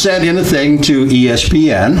I sent in a thing to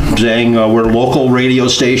ESPN saying we're a local radio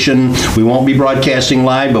station. We won't be broadcasting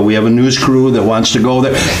live, but we have a news crew that wants to go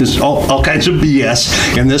there. This all kinds of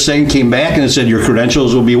BS. And this thing came back and it said your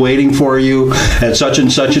credentials will be waiting for you at such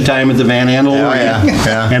and such a time at the Van Andel.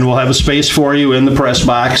 And we'll have a space for you in the press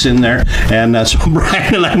box in there. And so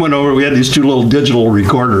Brian and I went over. We had these two little digital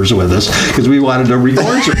recorders with us because we wanted to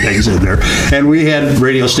record some things in there. And we had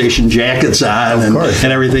radio station jackets on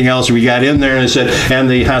and everything else. We got in there and it said, and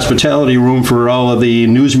the hospitality room for all of the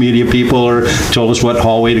news media people told us what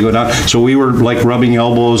hallway to go down. So we were like rubbing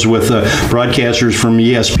elbows with broadcasters from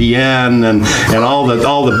ESPN and all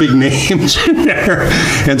the big names in there.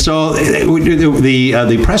 And so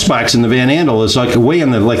the press box in the Van Andel is like way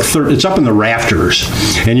in the it's up in the rafters.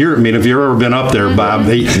 And if you've ever been up there, Bob,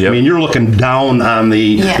 I mean you're looking down on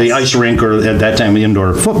the ice rink, or at that time the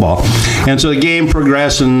indoor football. And so the game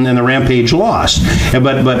progressed and the Rampage lost.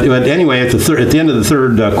 But anyway, at the end of the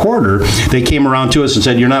third quarter, they came around to us and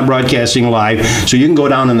said, you're not broadcasting live, so you can go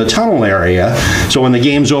down in the tunnel area. So when the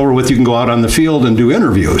game's over with, you can go out on the field and do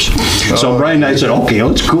interviews. So Brian and I said, okay,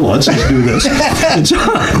 let's do this. And so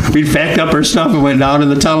we packed up our stuff and went down in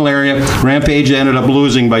the tunnel area. Rampage ended up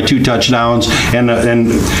losing by 2 touchdowns, and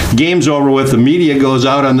game's over with. The media goes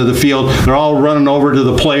out onto the field. They're all running over to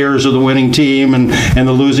the players of the winning team and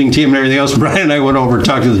the losing team and everything else. Brian and I went over and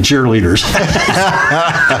talked to the cheerleaders.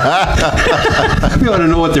 We want to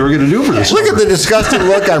know what they were going to do for this. Look at the disgusted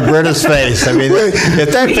look on Britta's face. I mean,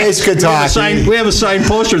 if that face could talk. We have a signed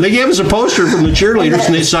poster. They gave us a poster from the cheerleaders,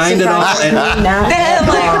 and they signed it off. You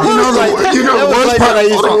know, the worst part, I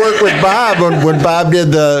used to work with Bob when Bob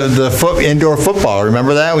did the indoor football.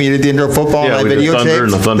 Remember that when you did the indoor football? Yeah, and we did Thunder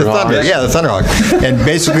and the Thunderhawks. Yeah, the Thunderhawk. And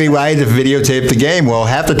basically, I had to videotape the game. Well,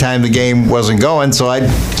 half the time the game wasn't going, so I'd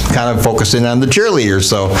kind of focus in on the cheerleaders.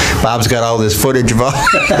 So Bob's got all this footage of all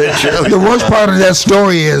the cheerleaders. The worst part of that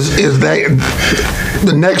story is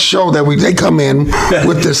the next show that they come in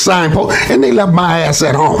with the sign post, and they left my ass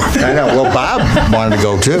at home. I know. Well, Bob wanted to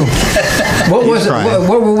go too. What was it?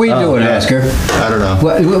 What were we doing, Oscar? I don't know.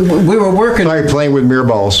 We were working. Probably playing with mirror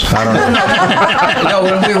balls. I don't know. No,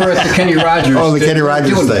 when we were at the Kenny Rogers. Oh, the Kenny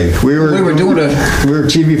Rogers thing. We were doing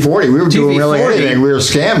TV40. We were doing really anything. We were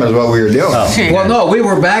scamming is what we were doing. Oh. Well, no, we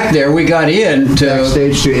were back there. We got in to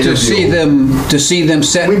see them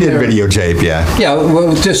set. We did videotape, yeah. Yeah,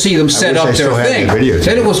 well, to see them set up their thing. And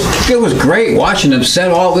it was great watching them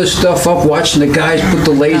set all this stuff up, watching the guys put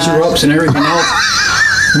the laser ups and everything else.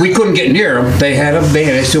 We couldn't get near them. They had a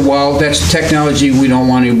band. I said, well, that's technology we don't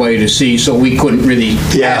want anybody to see, so we couldn't really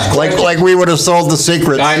ask like we would have sold the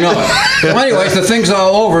secrets. I know. Well, anyways, the thing's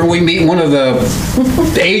all over. We meet one of the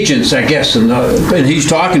agents, I guess, and he's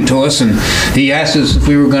talking to us, and he asked us if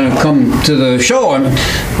we were going to come to the show. And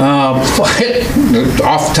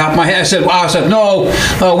off the top of my head, I said, no,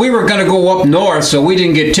 we were going to go up north, so we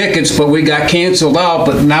didn't get tickets, but we got canceled out,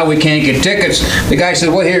 but now we can't get tickets. The guy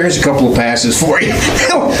said, well, here's a couple of passes for you.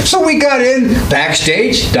 So we got in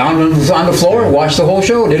backstage, down on the floor, and watched the whole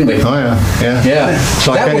show, didn't we? Oh, yeah.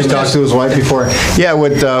 So That I kind of talked to his wife before. Yeah,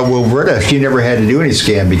 with Britta, she never had to do any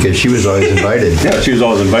scam because she was always invited. Yeah, she was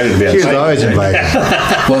always invited to be on site. She was always invited.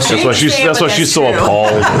 Well, that's why she's so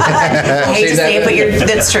appalled. I hate to say it, but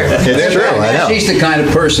that's true. It's true, I know. She's the kind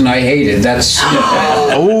of person I hated. That's...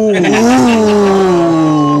 Oh.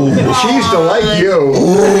 She used to like you.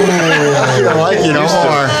 She don't like you no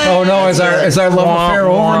more. Oh no, is our love affair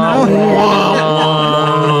over now?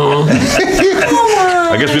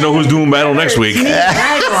 I guess we know who's doing battle next week.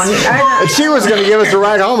 She was going to give us a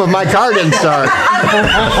ride home if my car didn't start.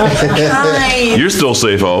 You're still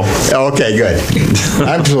safe, Okay, good.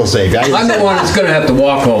 I'm still safe. I'm the one that's going to have to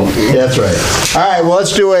walk home. Yeah, that's right. All right, well,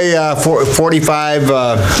 let's do a 45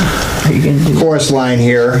 chorus line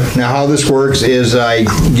here. Now, how this works is I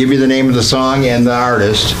give you the name of the song and the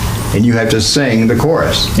artist, and you have to sing the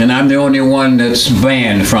chorus. And I'm the only one that's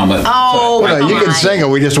banned from it. Oh, no, you can sing it.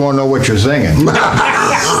 We just won't know what you're singing.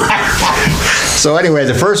 So anyway,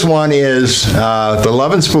 the first one is The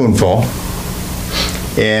Lovin' Spoonful,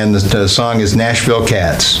 and the song is Nashville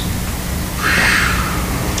Cats.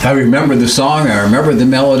 I remember the song. I remember the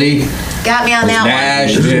melody. Got me on that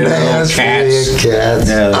Nashville Cats. Yeah,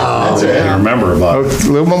 that's it. I remember about it. A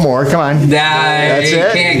little bit more. Come on. That's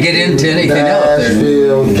it. Can't get into anything else.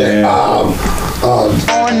 Nashville Cats.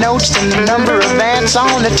 More notes than the number of ants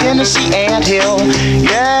on the Tennessee anthill.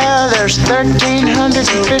 Yeah, there's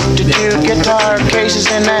 1,352 guitar cases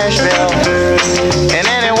in Nashville. And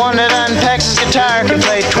anyone that unpacks his guitar can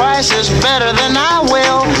play twice as better than I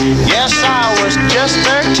will. Yes, I was just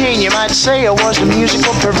 13. You might say I was a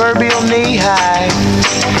musical proverbial knee-high.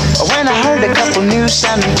 When I heard a couple new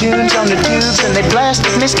sounding tunes on the tubes and they blasted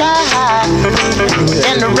me sky high.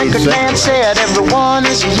 And the record man said everyone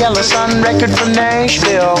is a Yellow Sun record from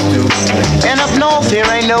Nashville. And up north here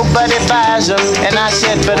ain't nobody buys them. And I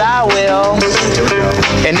said, but I will.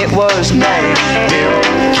 And it was Nashville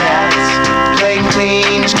Cats play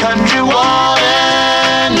Clean's Country Water.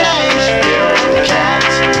 Nashville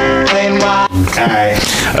Cats playing wild.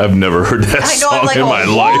 I've never heard that song in my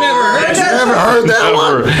life. Never heard that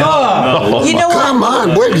one? Oh. You know what? Come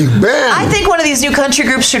on, where you been? I think one of these new country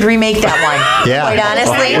groups should remake that one. Yeah. Quite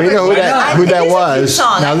honestly. We know who that was.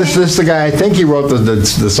 Now, this is the guy, I think he wrote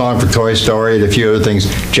the song for Toy Story and a few other things.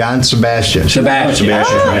 John Sebastian. Sebastian,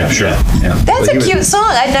 yeah, sure. Yeah. That's a cute song.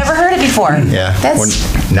 I'd never heard it before. Yeah.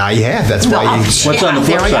 Now you have. That's why you... What's on the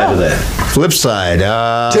flip side of that? Flip side.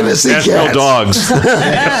 Tennessee Nashville Dogs.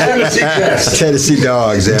 Tennessee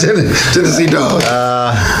Dogs, yeah. Tennessee Dogs.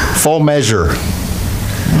 Full Measure.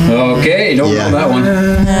 Okay, don't know that one.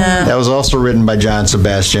 That was also written by John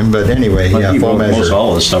Sebastian, but anyway, Full Measure. Most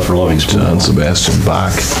all the stuff for Loving Spoonful. John Sebastian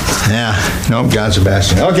Bach. Yeah, nope, John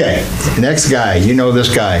Sebastian. Okay, next guy. You know this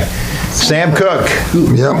guy. Sam Cooke.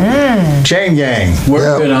 Yep. Chain Gang.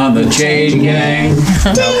 Working on the Chain Gang.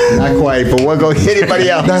 No, not quite, but we'll go anybody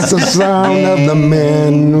else. That's the sound of the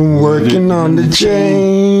men working on the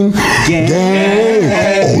chain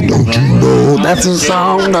gang. Oh, don't you know that's the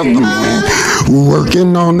sound of the men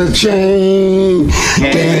working on the chain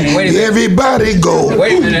gang. Everybody go.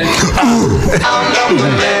 Wait a minute. Sound of the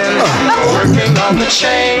men working on the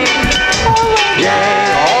chain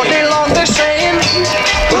gang. All day long they're saying.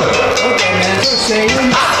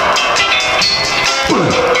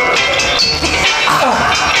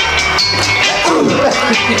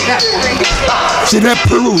 See, that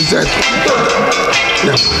proves that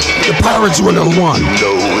the Pirates would have won. I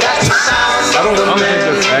don't think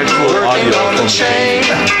that's actual audio from the chain.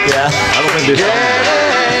 Yeah. I don't think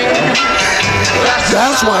they.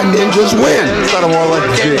 That's why ninjas win. It's not more like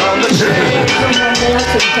the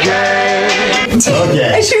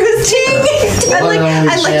Okay. She was ting.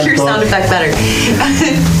 I like your sound effect better.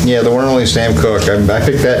 Yeah, the one and only Sam Cooke. I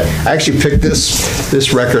picked that. I actually picked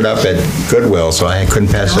this record up at Goodwill, so I couldn't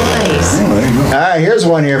pass it up. All right, here's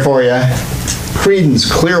one here for you. Creedence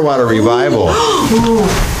Clearwater Revival.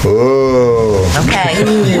 Ooh. Okay.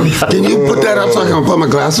 Can you put that up so I can put my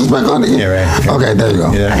glasses back on again? Yeah, right. Okay, there you go.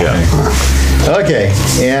 Yeah. Okay,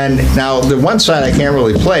 and now the one side I can't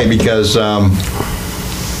really play because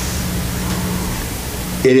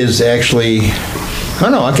it is actually. Oh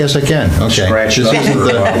no, I guess I can. Okay. Scratches.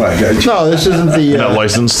 No, this isn't the. Not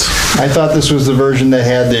licensed. I thought this was the version that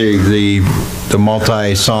had the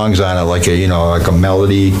multi songs on it, like a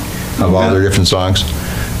melody of all their different songs.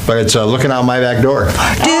 But it's looking out my back door.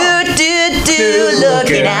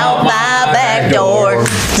 Looking out my back door.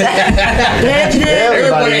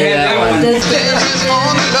 Everybody had that one.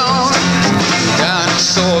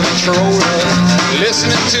 Dinosaur controller,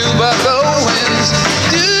 listening to Buck Owens.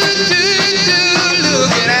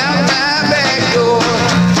 Looking out my back door.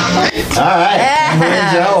 All right,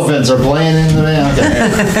 Marines and Elephants are playing in the band.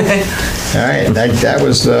 Okay. All right, that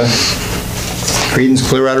was Creedence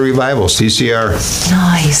Clearwater Revival, CCR.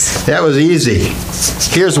 Nice. That was easy.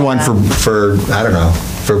 Here's one for I don't know,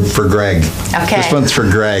 for Greg. Okay. This one's for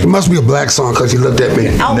Greg. It must be a black song because he looked at me.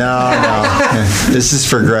 Oh. No. This is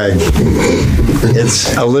for Greg.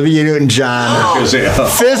 It's Olivia Newton-John. Physical.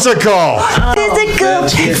 Physical.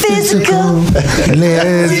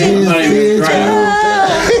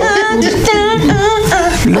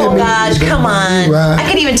 Oh gosh, come on. I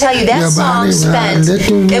can even tell you that song spent,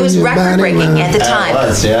 it was record breaking at the time. It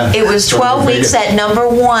was, yeah. It was 12 weeks at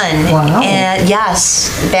 #1. Wow. And yes,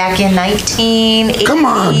 back in 1980. Come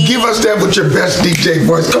on, give us that with your best DJ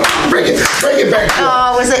voice. Come on, bring it back.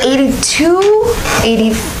 Was it 82?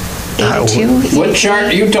 82? What chart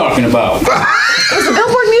are you talking about? It was the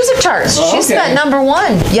Billboard Music Charts. Oh, She spent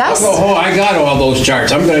 #1. Yes. Oh, I got all those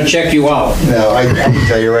charts. I'm going to check you out. No, I can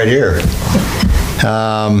tell you right here.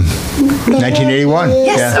 1981.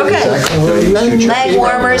 Yes, yeah. okay. Leg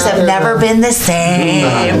warmers have never been the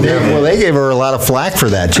same. Well, they gave her a lot of flack for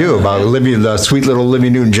that, too, about the sweet little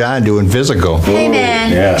Olivia Newton-John doing Physical. Hey,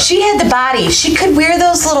 man, she had the body. She could wear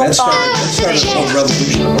those little thongs. She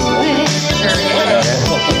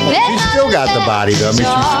still got the body, though. I mean, she's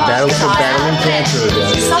battling cancer.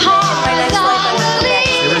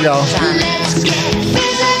 Here we go.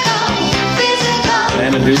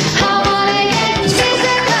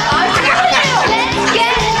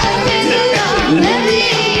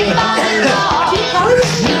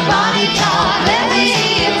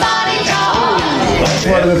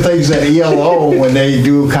 One of the things that ELO, when they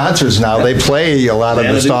do concerts now, they play a lot of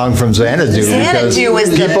the song from Xanadu because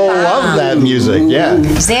people love that music. Yeah,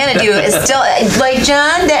 Xanadu is still like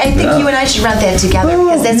John. I think you and I should run that together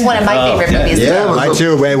because that's one of my favorite movies. Yeah, mine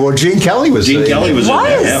too. Well, Gene Kelly was. Gene Kelly was in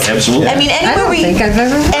there. Yeah, absolutely. I mean, any movie that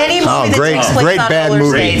takes place on bad roller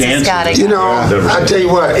movie. skates, it's got to. You know, I tell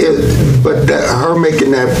you what, her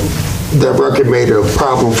making that record made a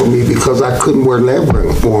problem for me because I couldn't wear leg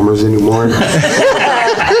warmers anymore.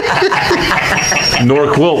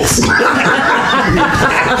 Nor quilts.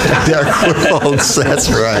 They're quilts, that's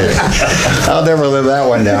right. I'll never live that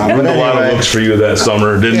one down. But a lot of looks for you that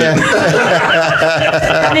summer, didn't it?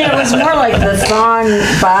 I mean, it was more like the thong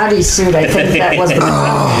bodysuit, I think that was the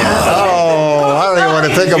I don't even want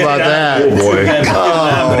to think about that. Oh, boy.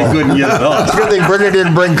 But he couldn't get it off. It's a good thing Brittany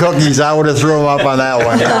didn't bring cookies. I would have threw them up on that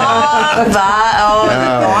one.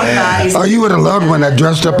 Oh, you would have loved when I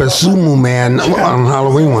dressed up as Sumo Man on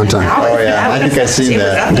Halloween one time. Oh, yeah. I think I've seen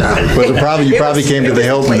that. You probably probably came to the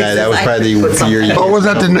Hilton night. That was probably the year. Oh, was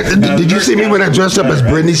that did you see me when I dressed up as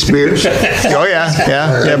Britney Spears? Oh, yeah.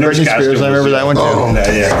 Britney Spears. I remember that one, too. Oh,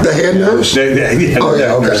 the head nurse? Oh,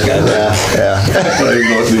 yeah, okay. Yeah.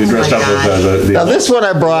 Dressed up with now, this one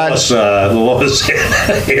I brought. The Lois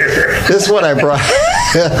here. This one I brought.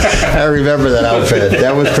 I remember that outfit.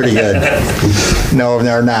 That was pretty good. No,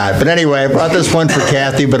 they're not. But anyway, I brought this one for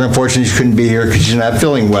Kathy, but unfortunately she couldn't be here because she's not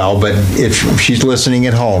feeling well. But if she's listening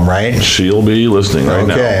at home, right? She'll be listening right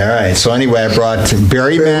now. Okay, all right. So anyway, I brought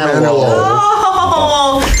Barry Manilow.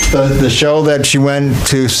 The show that she went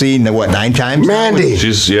to see, 9 times? Mandy.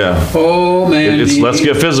 She's, Oh, Mandy. It's Let's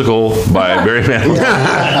Get Physical by Barry Manilow.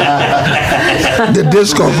 The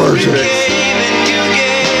disco version.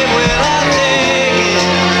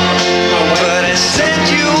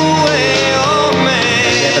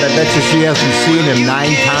 I bet you she hasn't seen him 9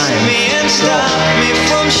 times. I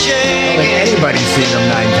don't think anybody's seen him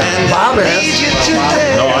 9 times. Bob has.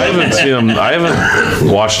 No, I haven't seen him. I haven't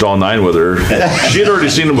watched all 9 with her. She had already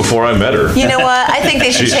seen him before I met her. You know what? I think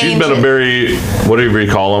they should change She's been a very, whatever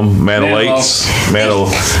you call them, Maniloites,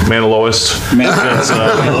 Maniloist.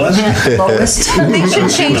 They should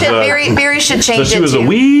change it. Barry should change it. So she was a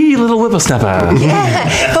wee little whippersnapper.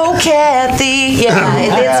 Yeah. Oh, Kathy. Yeah,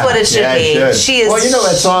 that's what it should be. She is. Well, you know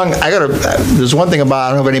that song. There's one thing about. I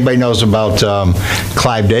don't know if anybody knows about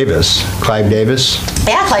Clive Davis. Clive Davis.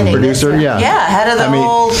 Yeah, Clive Davis. Producer. Yeah. Yeah, head of the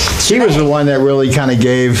whole. He was the one that really kind of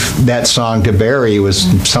gave that song to Barry. It was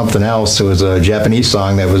something else. It was a Japanese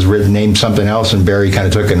song that was written, named something else, and Barry kind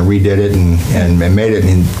of took it and redid it and made it.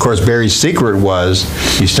 And of course, Barry's secret was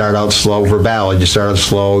you start out slow for ballad. You start out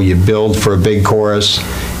slow. You build for a big chorus,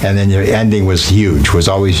 and then your ending was huge. Was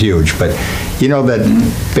always huge. But you know that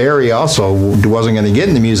Barry also wasn't going to get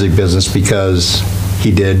in the music business because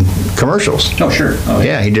he did commercials. Oh, sure. Oh,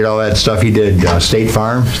 yeah, he did all that stuff. He did State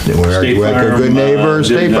Farm, State Farm, a good neighbor.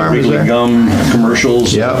 State Farm was there. Gum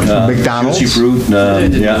commercials. Yeah, McDonald's. Juicy Fruit.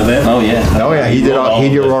 Yeah. Oh, yeah. Oh, yeah. He did all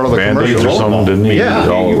of the commercials or something, didn't he? Yeah.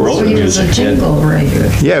 He was a jingle writer.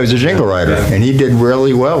 Yeah, he was a jingle writer, and he did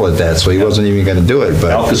really well at that. So he wasn't even going to do it.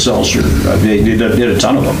 But Alka-Seltzer. They did a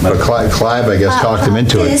ton of them. But Clive, I guess, talked him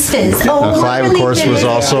into it. Clive, of course, was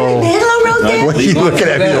also. What are you looking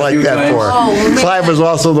at me like that for? Clive was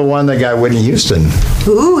also the one that got Whitney Houston.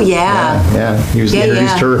 Ooh, yeah. Yeah. He was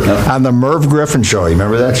introduced her on the Merv Griffin show. You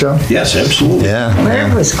remember that show? Yes, absolutely. Yeah.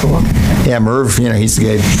 Merv was cool. Yeah, Merv, he's the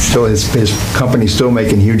guy, still his company's still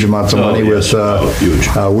making huge amounts of money with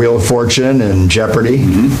Wheel of Fortune and Jeopardy.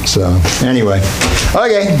 Mm-hmm. So anyway,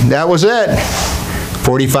 okay, that was it.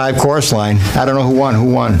 45 chorus line. I don't know who won. Who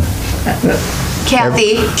won?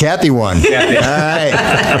 Kathy. Kathy won. All right.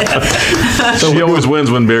 So she always wins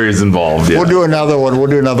when Barry's involved. Yeah. We'll do another one.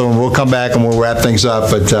 We'll come back and we'll wrap things up.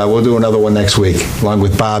 But we'll do another one next week, along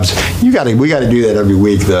with Bob's. We got to do that every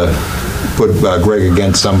week. Put Greg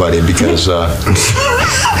against somebody because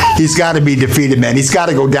he's got to be defeated, man. He's got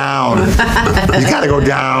to go down. He's got to go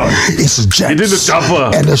down. It's the Jets. He did the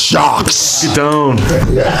chopper. And the Sharks. Get down.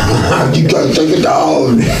 Yeah. You got to take it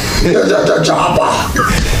down. The chopper.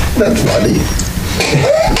 That's funny.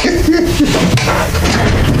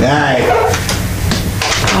 All right.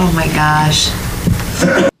 Oh my gosh.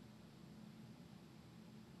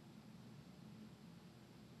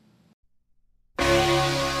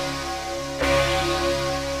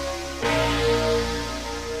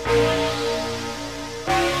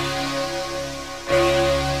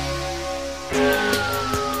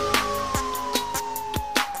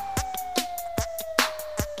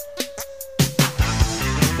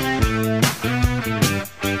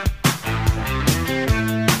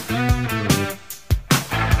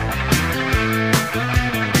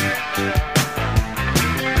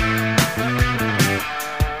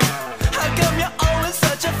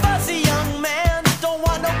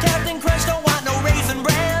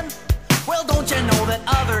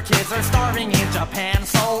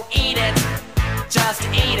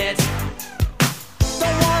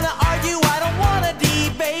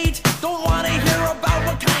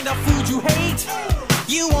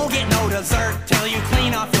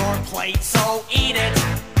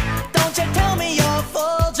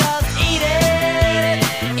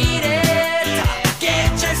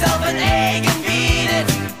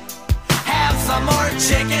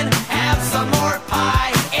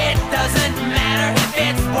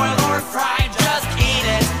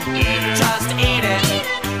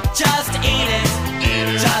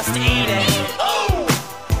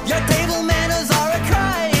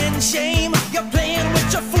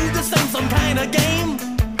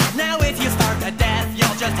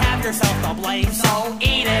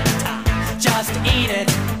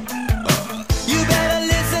 You better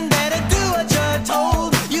listen, better do a job.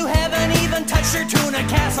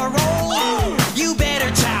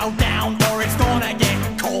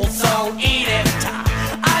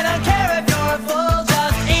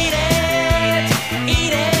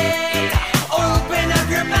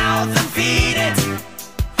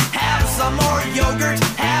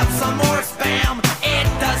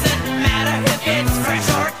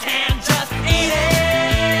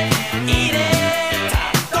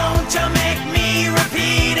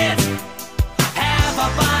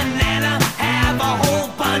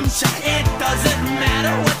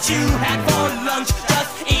 lunch.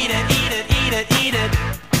 Just eat it, eat it, eat it, eat it.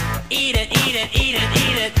 Eat it, eat it, eat it,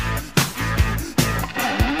 eat it.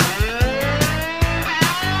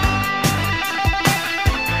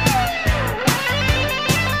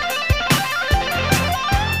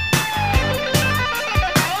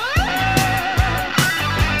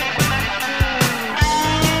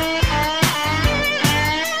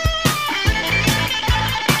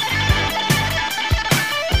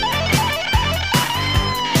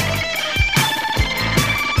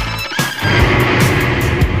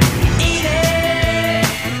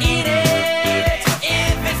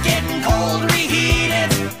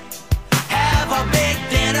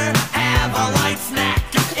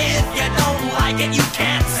 You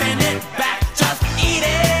can't send